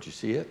word. You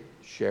see it?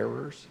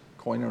 Sharers,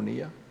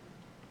 koinonia.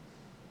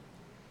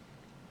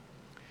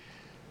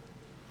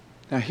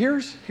 Now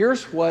here's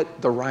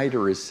what the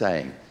writer is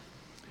saying.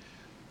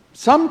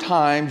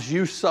 Sometimes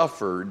you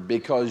suffered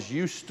because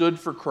you stood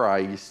for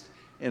Christ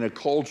in a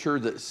culture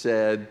that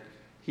said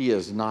he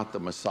is not the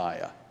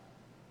Messiah,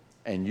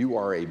 and you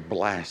are a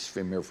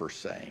blasphemer for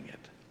saying it.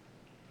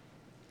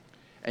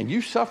 And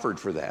you suffered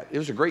for that. It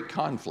was a great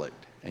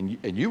conflict, and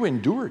you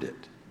endured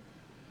it.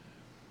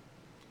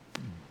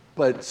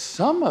 But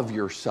some of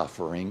your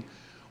suffering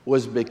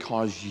was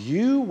because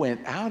you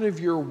went out of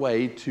your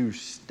way to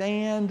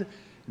stand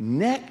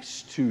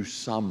next to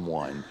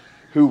someone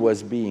who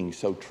was being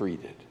so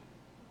treated.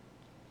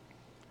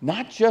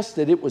 Not just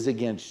that it was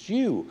against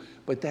you,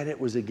 but that it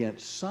was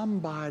against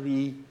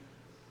somebody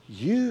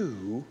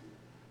you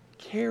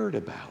cared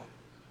about.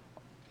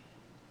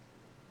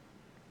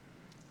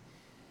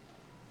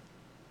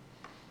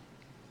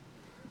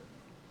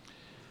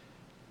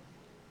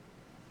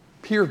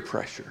 Peer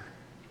pressure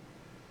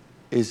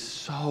is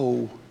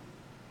so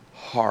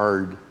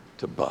hard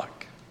to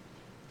buck.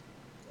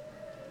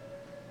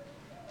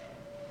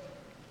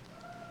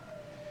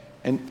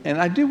 And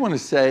I do want to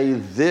say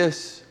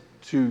this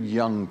to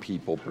young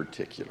people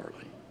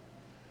particularly.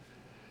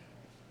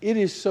 it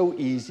is so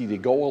easy to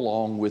go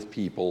along with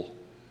people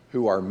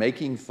who are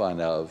making fun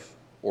of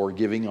or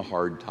giving a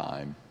hard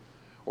time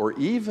or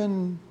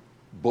even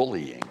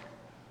bullying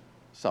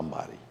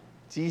somebody.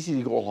 It's easy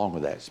to go along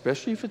with that,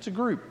 especially if it's a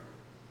group.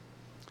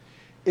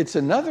 It's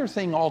another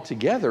thing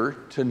altogether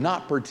to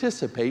not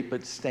participate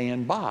but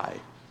stand by.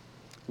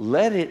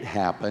 Let it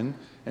happen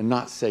and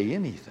not say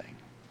anything.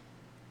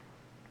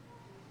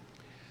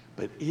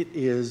 But it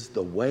is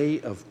the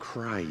way of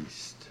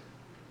Christ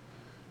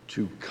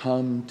to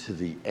come to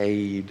the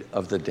aid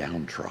of the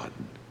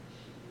downtrodden.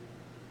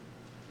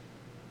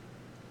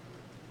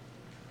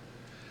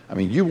 I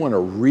mean, you want to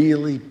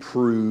really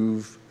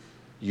prove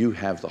you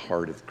have the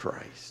heart of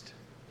Christ.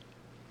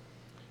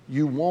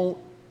 You won't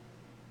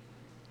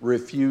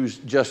refuse,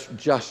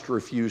 just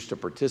refuse to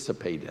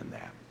participate in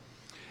that.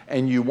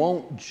 And you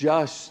won't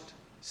just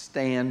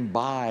stand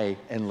by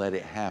and let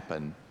it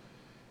happen.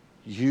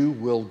 You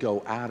will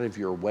go out of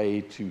your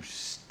way to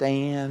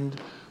stand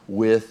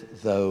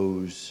with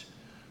those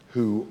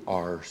who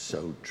are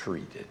so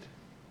treated.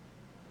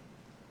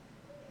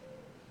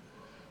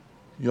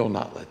 You'll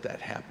not let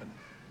that happen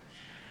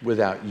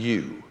without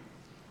you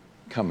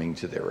coming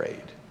to their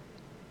aid.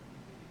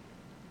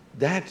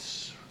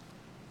 That's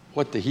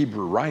what the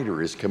Hebrew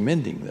writer is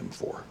commending them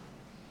for.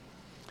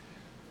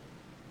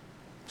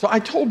 So I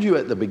told you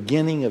at the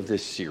beginning of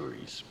this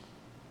series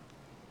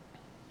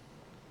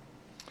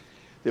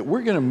that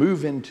we're going to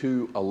move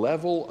into a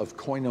level of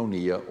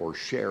koinonia or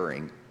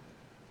sharing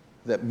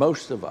that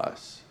most of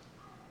us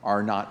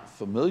are not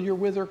familiar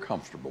with or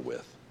comfortable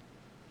with.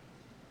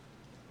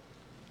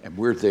 And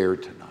we're there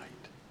tonight.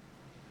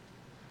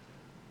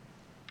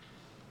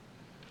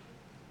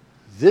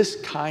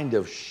 This kind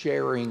of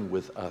sharing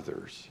with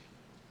others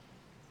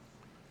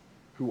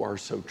who are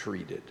so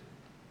treated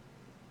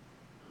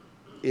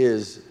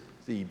is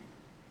the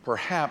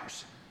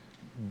perhaps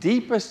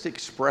deepest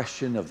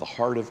expression of the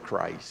heart of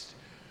Christ,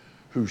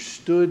 who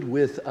stood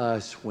with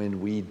us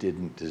when we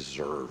didn't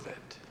deserve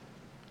it,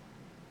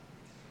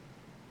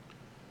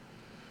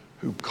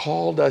 who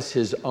called us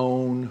his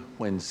own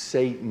when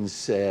Satan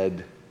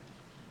said,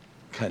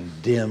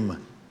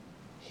 "Condemn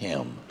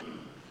him."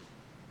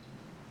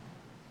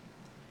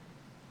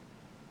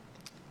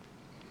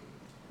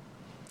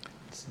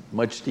 It's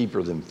much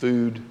deeper than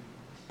food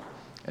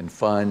and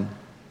fun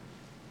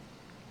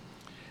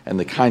and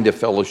the kind of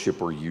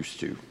fellowship we're used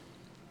to.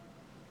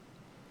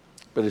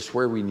 But it's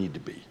where we need to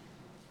be.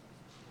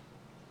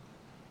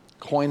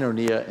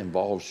 Koinonia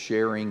involves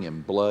sharing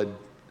in blood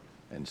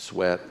and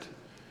sweat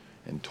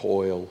and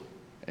toil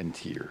and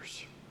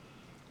tears.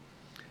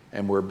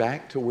 And we're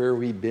back to where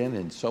we've been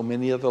in so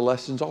many of the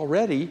lessons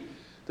already,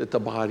 that the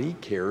body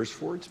cares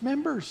for its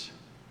members.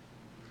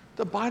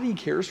 The body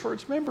cares for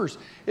its members.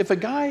 If a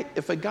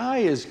guy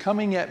is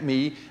coming at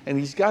me and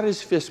he's got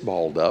his fist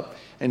balled up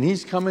and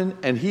he's coming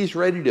and he's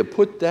ready to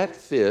put that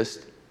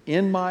fist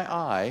in my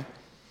eye,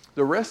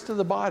 the rest of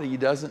the body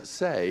doesn't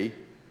say,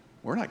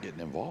 "We're not getting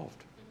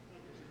involved."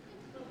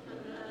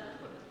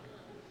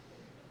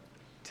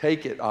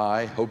 Take it,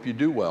 eye. Hope you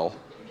do well.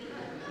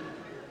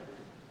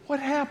 What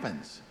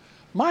happens?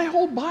 My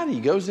whole body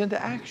goes into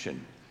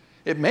action.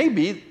 It may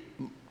be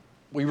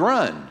we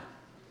run,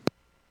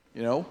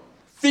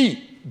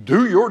 feet,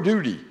 do your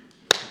duty,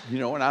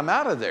 and I'm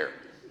out of there.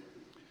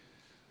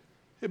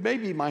 It may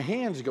be my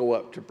hands go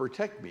up to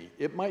protect me.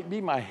 It might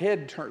be my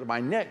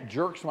neck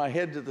jerks my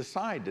head to the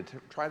side to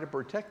try to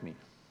protect me.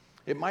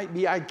 It might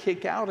be I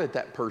kick out at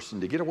that person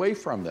to get away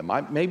from them.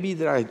 Maybe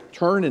that I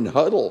turn and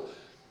huddle.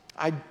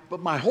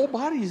 But my whole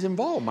body's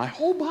involved. My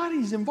whole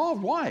body's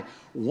involved. Why?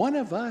 One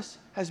of us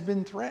has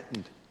been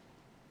threatened.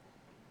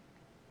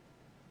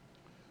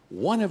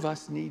 One of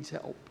us needs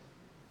help.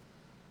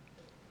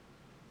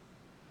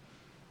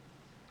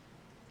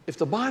 If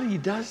the body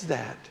does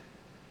that,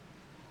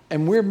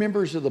 and we're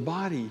members of the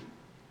body,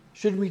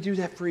 shouldn't we do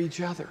that for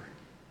each other?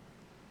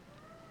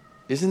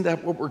 Isn't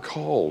that what we're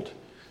called?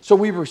 So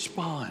we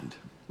respond.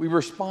 We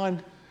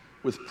respond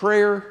with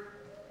prayer.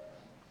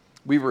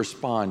 We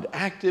respond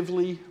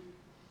actively.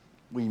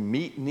 We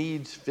meet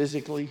needs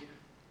physically,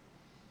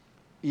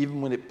 even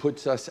when it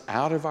puts us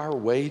out of our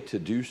way to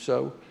do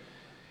so.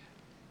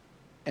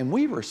 And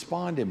we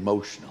respond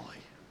emotionally.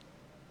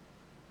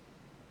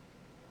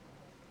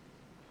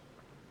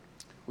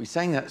 We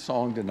sang that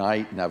song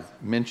tonight, and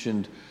I've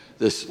mentioned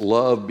this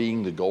love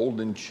being the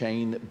golden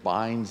chain that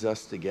binds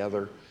us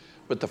together.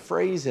 But the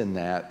phrase in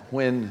that,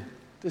 when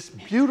this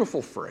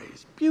beautiful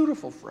phrase,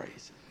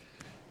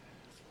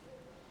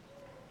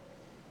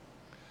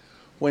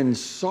 when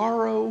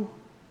sorrow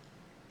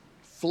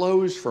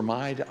flows from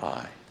eye to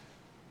eye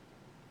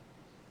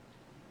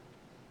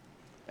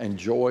and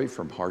joy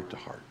from heart to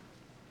heart,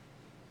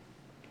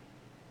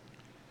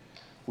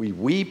 we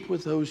weep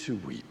with those who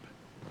weep.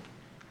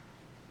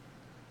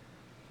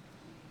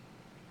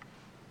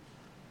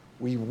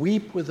 We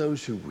weep with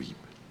those who weep,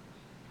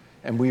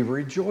 and we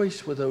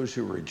rejoice with those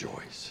who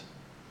rejoice.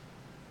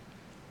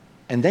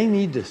 And they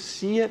need to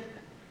see it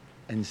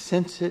and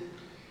sense it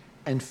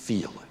and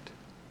feel it.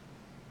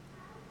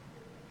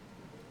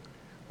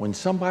 When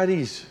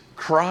somebody's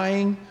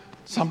crying,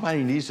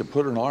 somebody needs to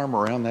put an arm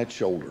around that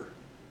shoulder.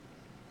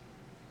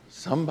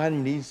 Somebody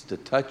needs to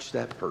touch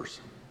that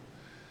person.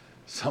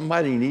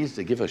 Somebody needs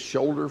to give a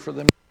shoulder for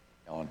them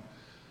on.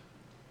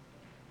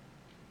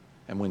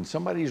 And when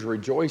somebody's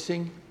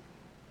rejoicing,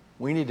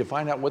 we need to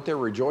find out what they're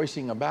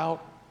rejoicing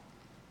about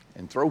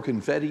and throw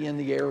confetti in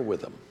the air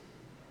with them.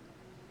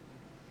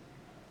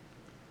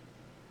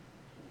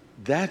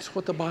 That's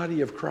what the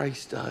body of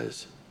Christ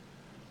does.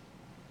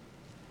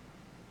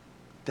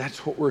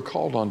 That's what we're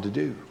called on to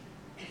do.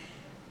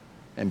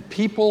 And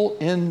people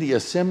in the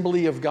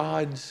assembly of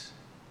God's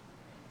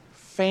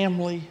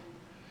family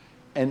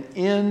and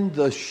in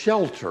the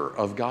shelter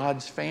of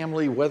God's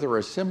family, whether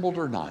assembled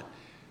or not,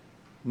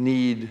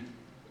 need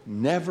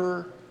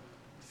never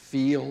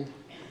feel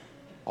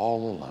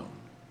all alone.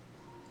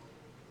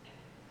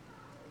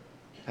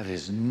 That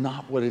is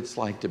not what it's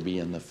like to be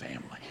in the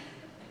family.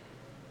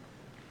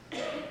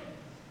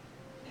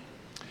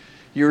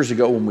 Years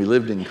ago, when we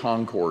lived in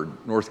Concord,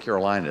 North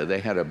Carolina, they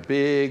had a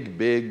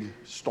big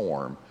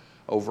storm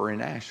over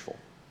in Asheville.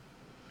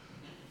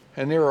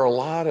 And there are a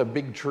lot of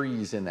big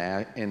trees in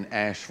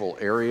Asheville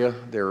area.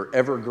 They're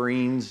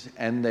evergreens,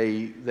 and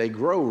they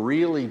grow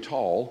really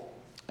tall,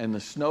 and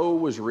the snow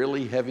was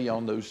really heavy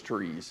on those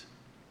trees.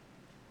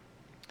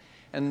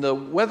 And the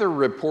weather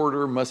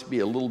reporter must be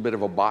a little bit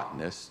of a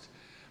botanist,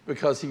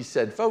 because he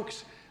said,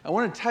 "Folks, I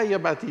want to tell you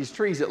about these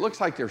trees. It looks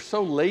like they're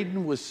so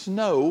laden with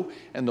snow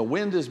and the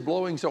wind is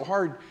blowing so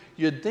hard,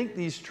 you'd think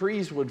these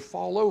trees would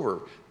fall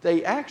over.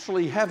 They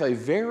actually have a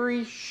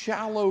very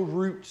shallow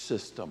root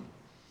system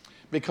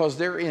because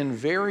they're in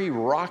very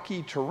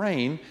rocky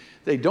terrain.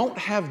 They don't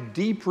have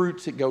deep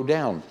roots that go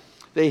down.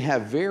 They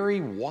have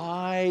very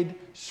wide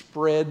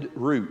spread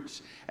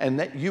roots. And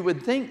that you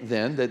would think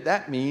then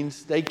that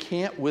means they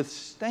can't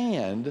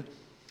withstand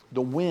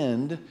the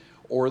wind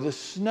or the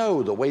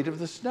snow, the weight of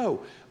the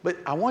snow. But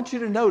I want you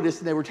to notice,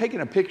 and they were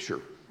taking a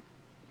picture.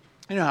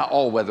 You know how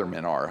all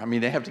weathermen are. I mean,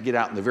 they have to get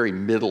out in the very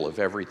middle of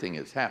everything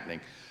that's happening.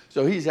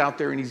 So he's out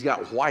there and he's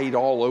got white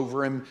all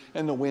over him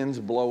and the wind's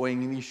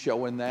blowing and he's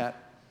showing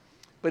that.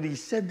 But he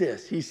said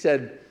this, he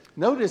said,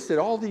 notice that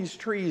all these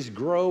trees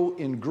grow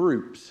in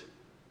groups.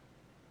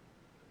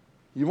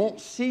 You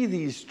won't see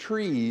these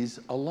trees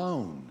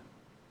alone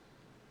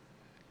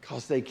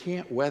because they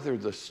can't weather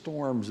the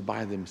storms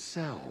by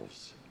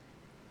themselves.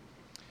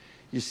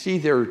 You see,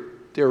 their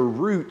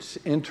roots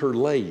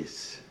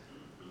interlace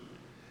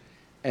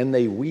and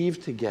they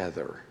weave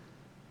together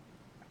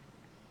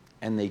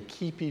and they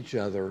keep each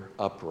other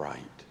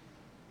upright.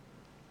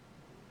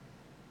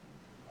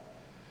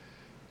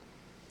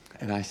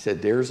 And I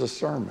said, there's a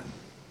sermon.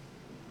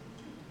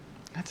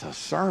 That's a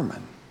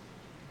sermon.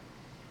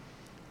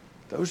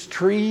 Those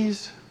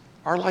trees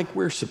are like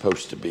we're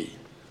supposed to be.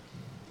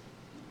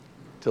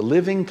 To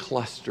live in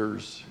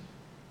clusters,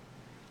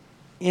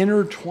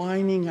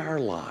 intertwining our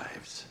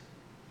lives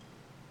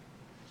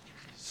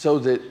so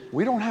that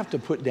we don't have to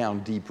put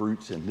down deep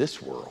roots in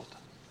this world.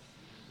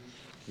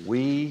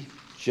 We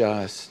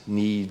just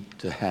need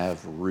to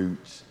have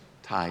roots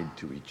tied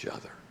to each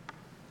other.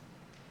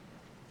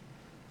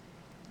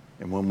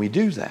 And when we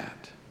do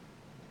that,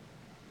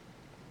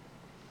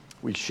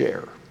 we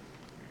share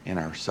in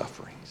our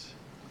sufferings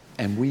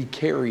and we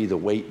carry the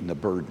weight and the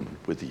burden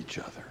with each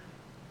other.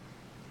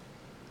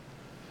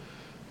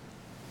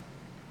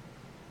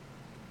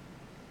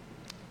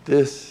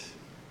 This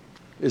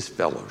is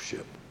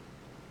fellowship.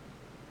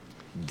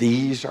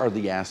 These are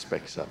the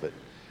aspects of it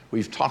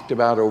we've talked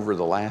about over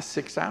the last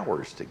 6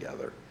 hours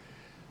together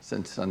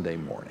since Sunday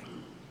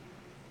morning.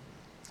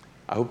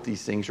 I hope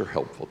these things are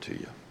helpful to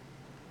you.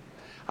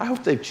 I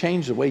hope they've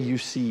changed the way you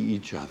see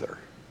each other.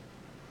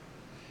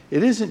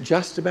 It isn't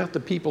just about the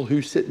people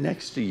who sit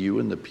next to you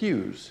in the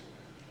pews.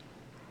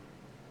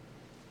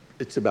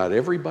 It's about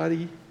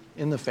everybody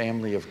in the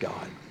family of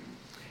God.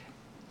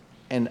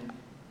 And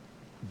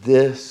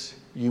this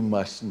you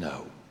must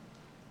know.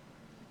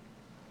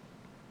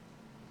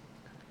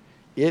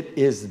 It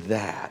is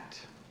that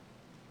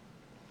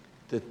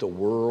the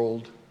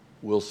world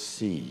will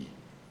see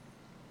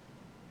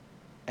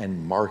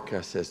and mark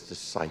us as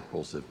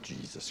disciples of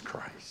Jesus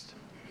Christ.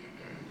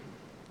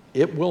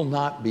 It will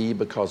not be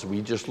because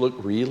we just look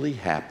really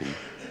happy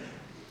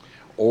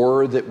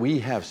or that we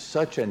have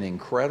such an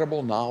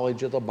incredible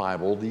knowledge of the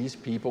Bible. These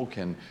people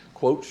can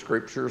quote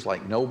scriptures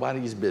like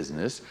nobody's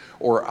business,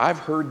 or I've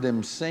heard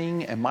them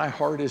sing and my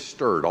heart is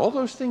stirred. All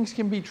those things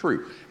can be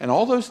true, and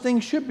all those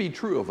things should be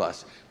true of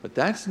us, but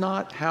that's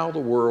not how the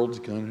world's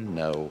going to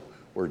know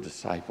we're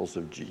disciples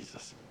of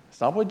Jesus.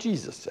 It's not what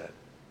Jesus said.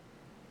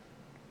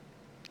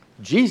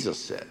 Jesus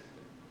said,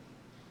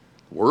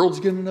 the world's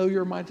going to know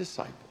you're my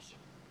disciples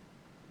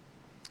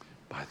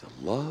by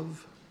the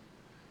love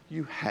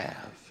you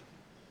have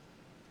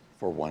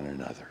for one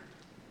another.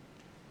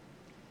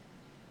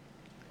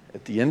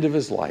 At the end of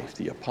his life,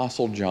 the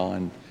Apostle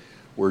John,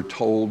 we're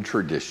told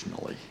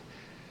traditionally,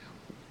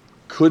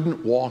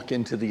 couldn't walk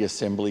into the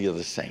assembly of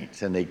the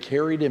saints, and they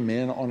carried him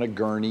in on a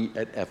gurney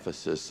at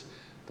Ephesus,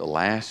 the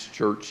last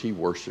church he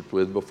worshiped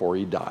with before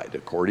he died,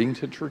 according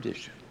to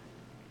tradition.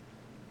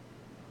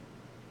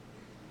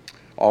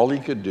 all he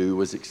could do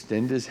was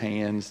extend his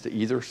hands to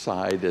either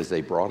side as they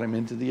brought him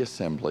into the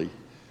assembly,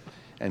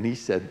 and he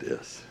said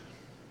this: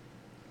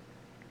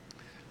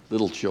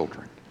 "Little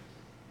children,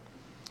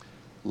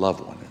 love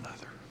one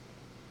another."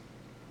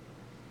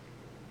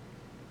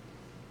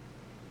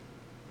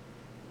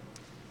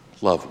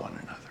 Love one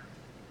another.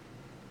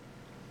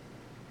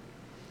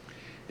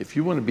 If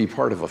you want to be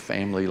part of a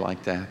family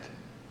like that,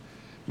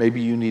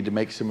 maybe you need to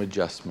make some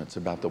adjustments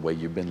about the way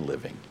you've been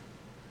living.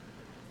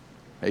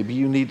 Maybe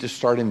you need to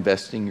start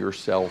investing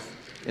yourself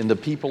in the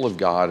people of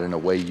God in a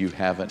way you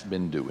haven't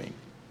been doing.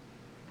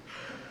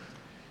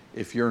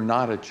 If you're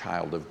not a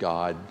child of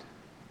God,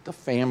 the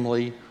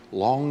family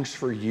longs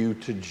for you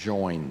to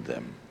join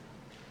them,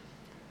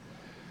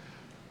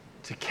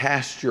 to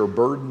cast your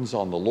burdens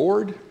on the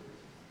Lord,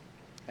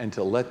 and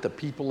to let the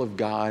people of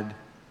God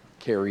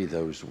carry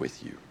those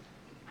with you.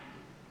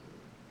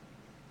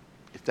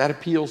 If that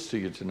appeals to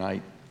you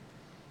tonight,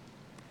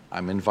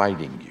 I'm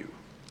inviting you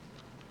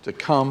to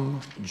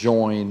come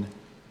join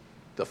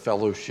the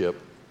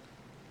fellowship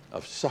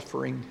of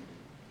suffering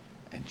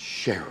and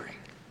sharing.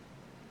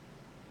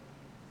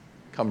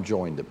 Come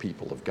join the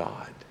people of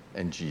God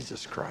and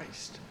Jesus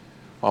Christ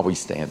while we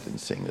stand and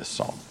sing this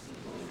song.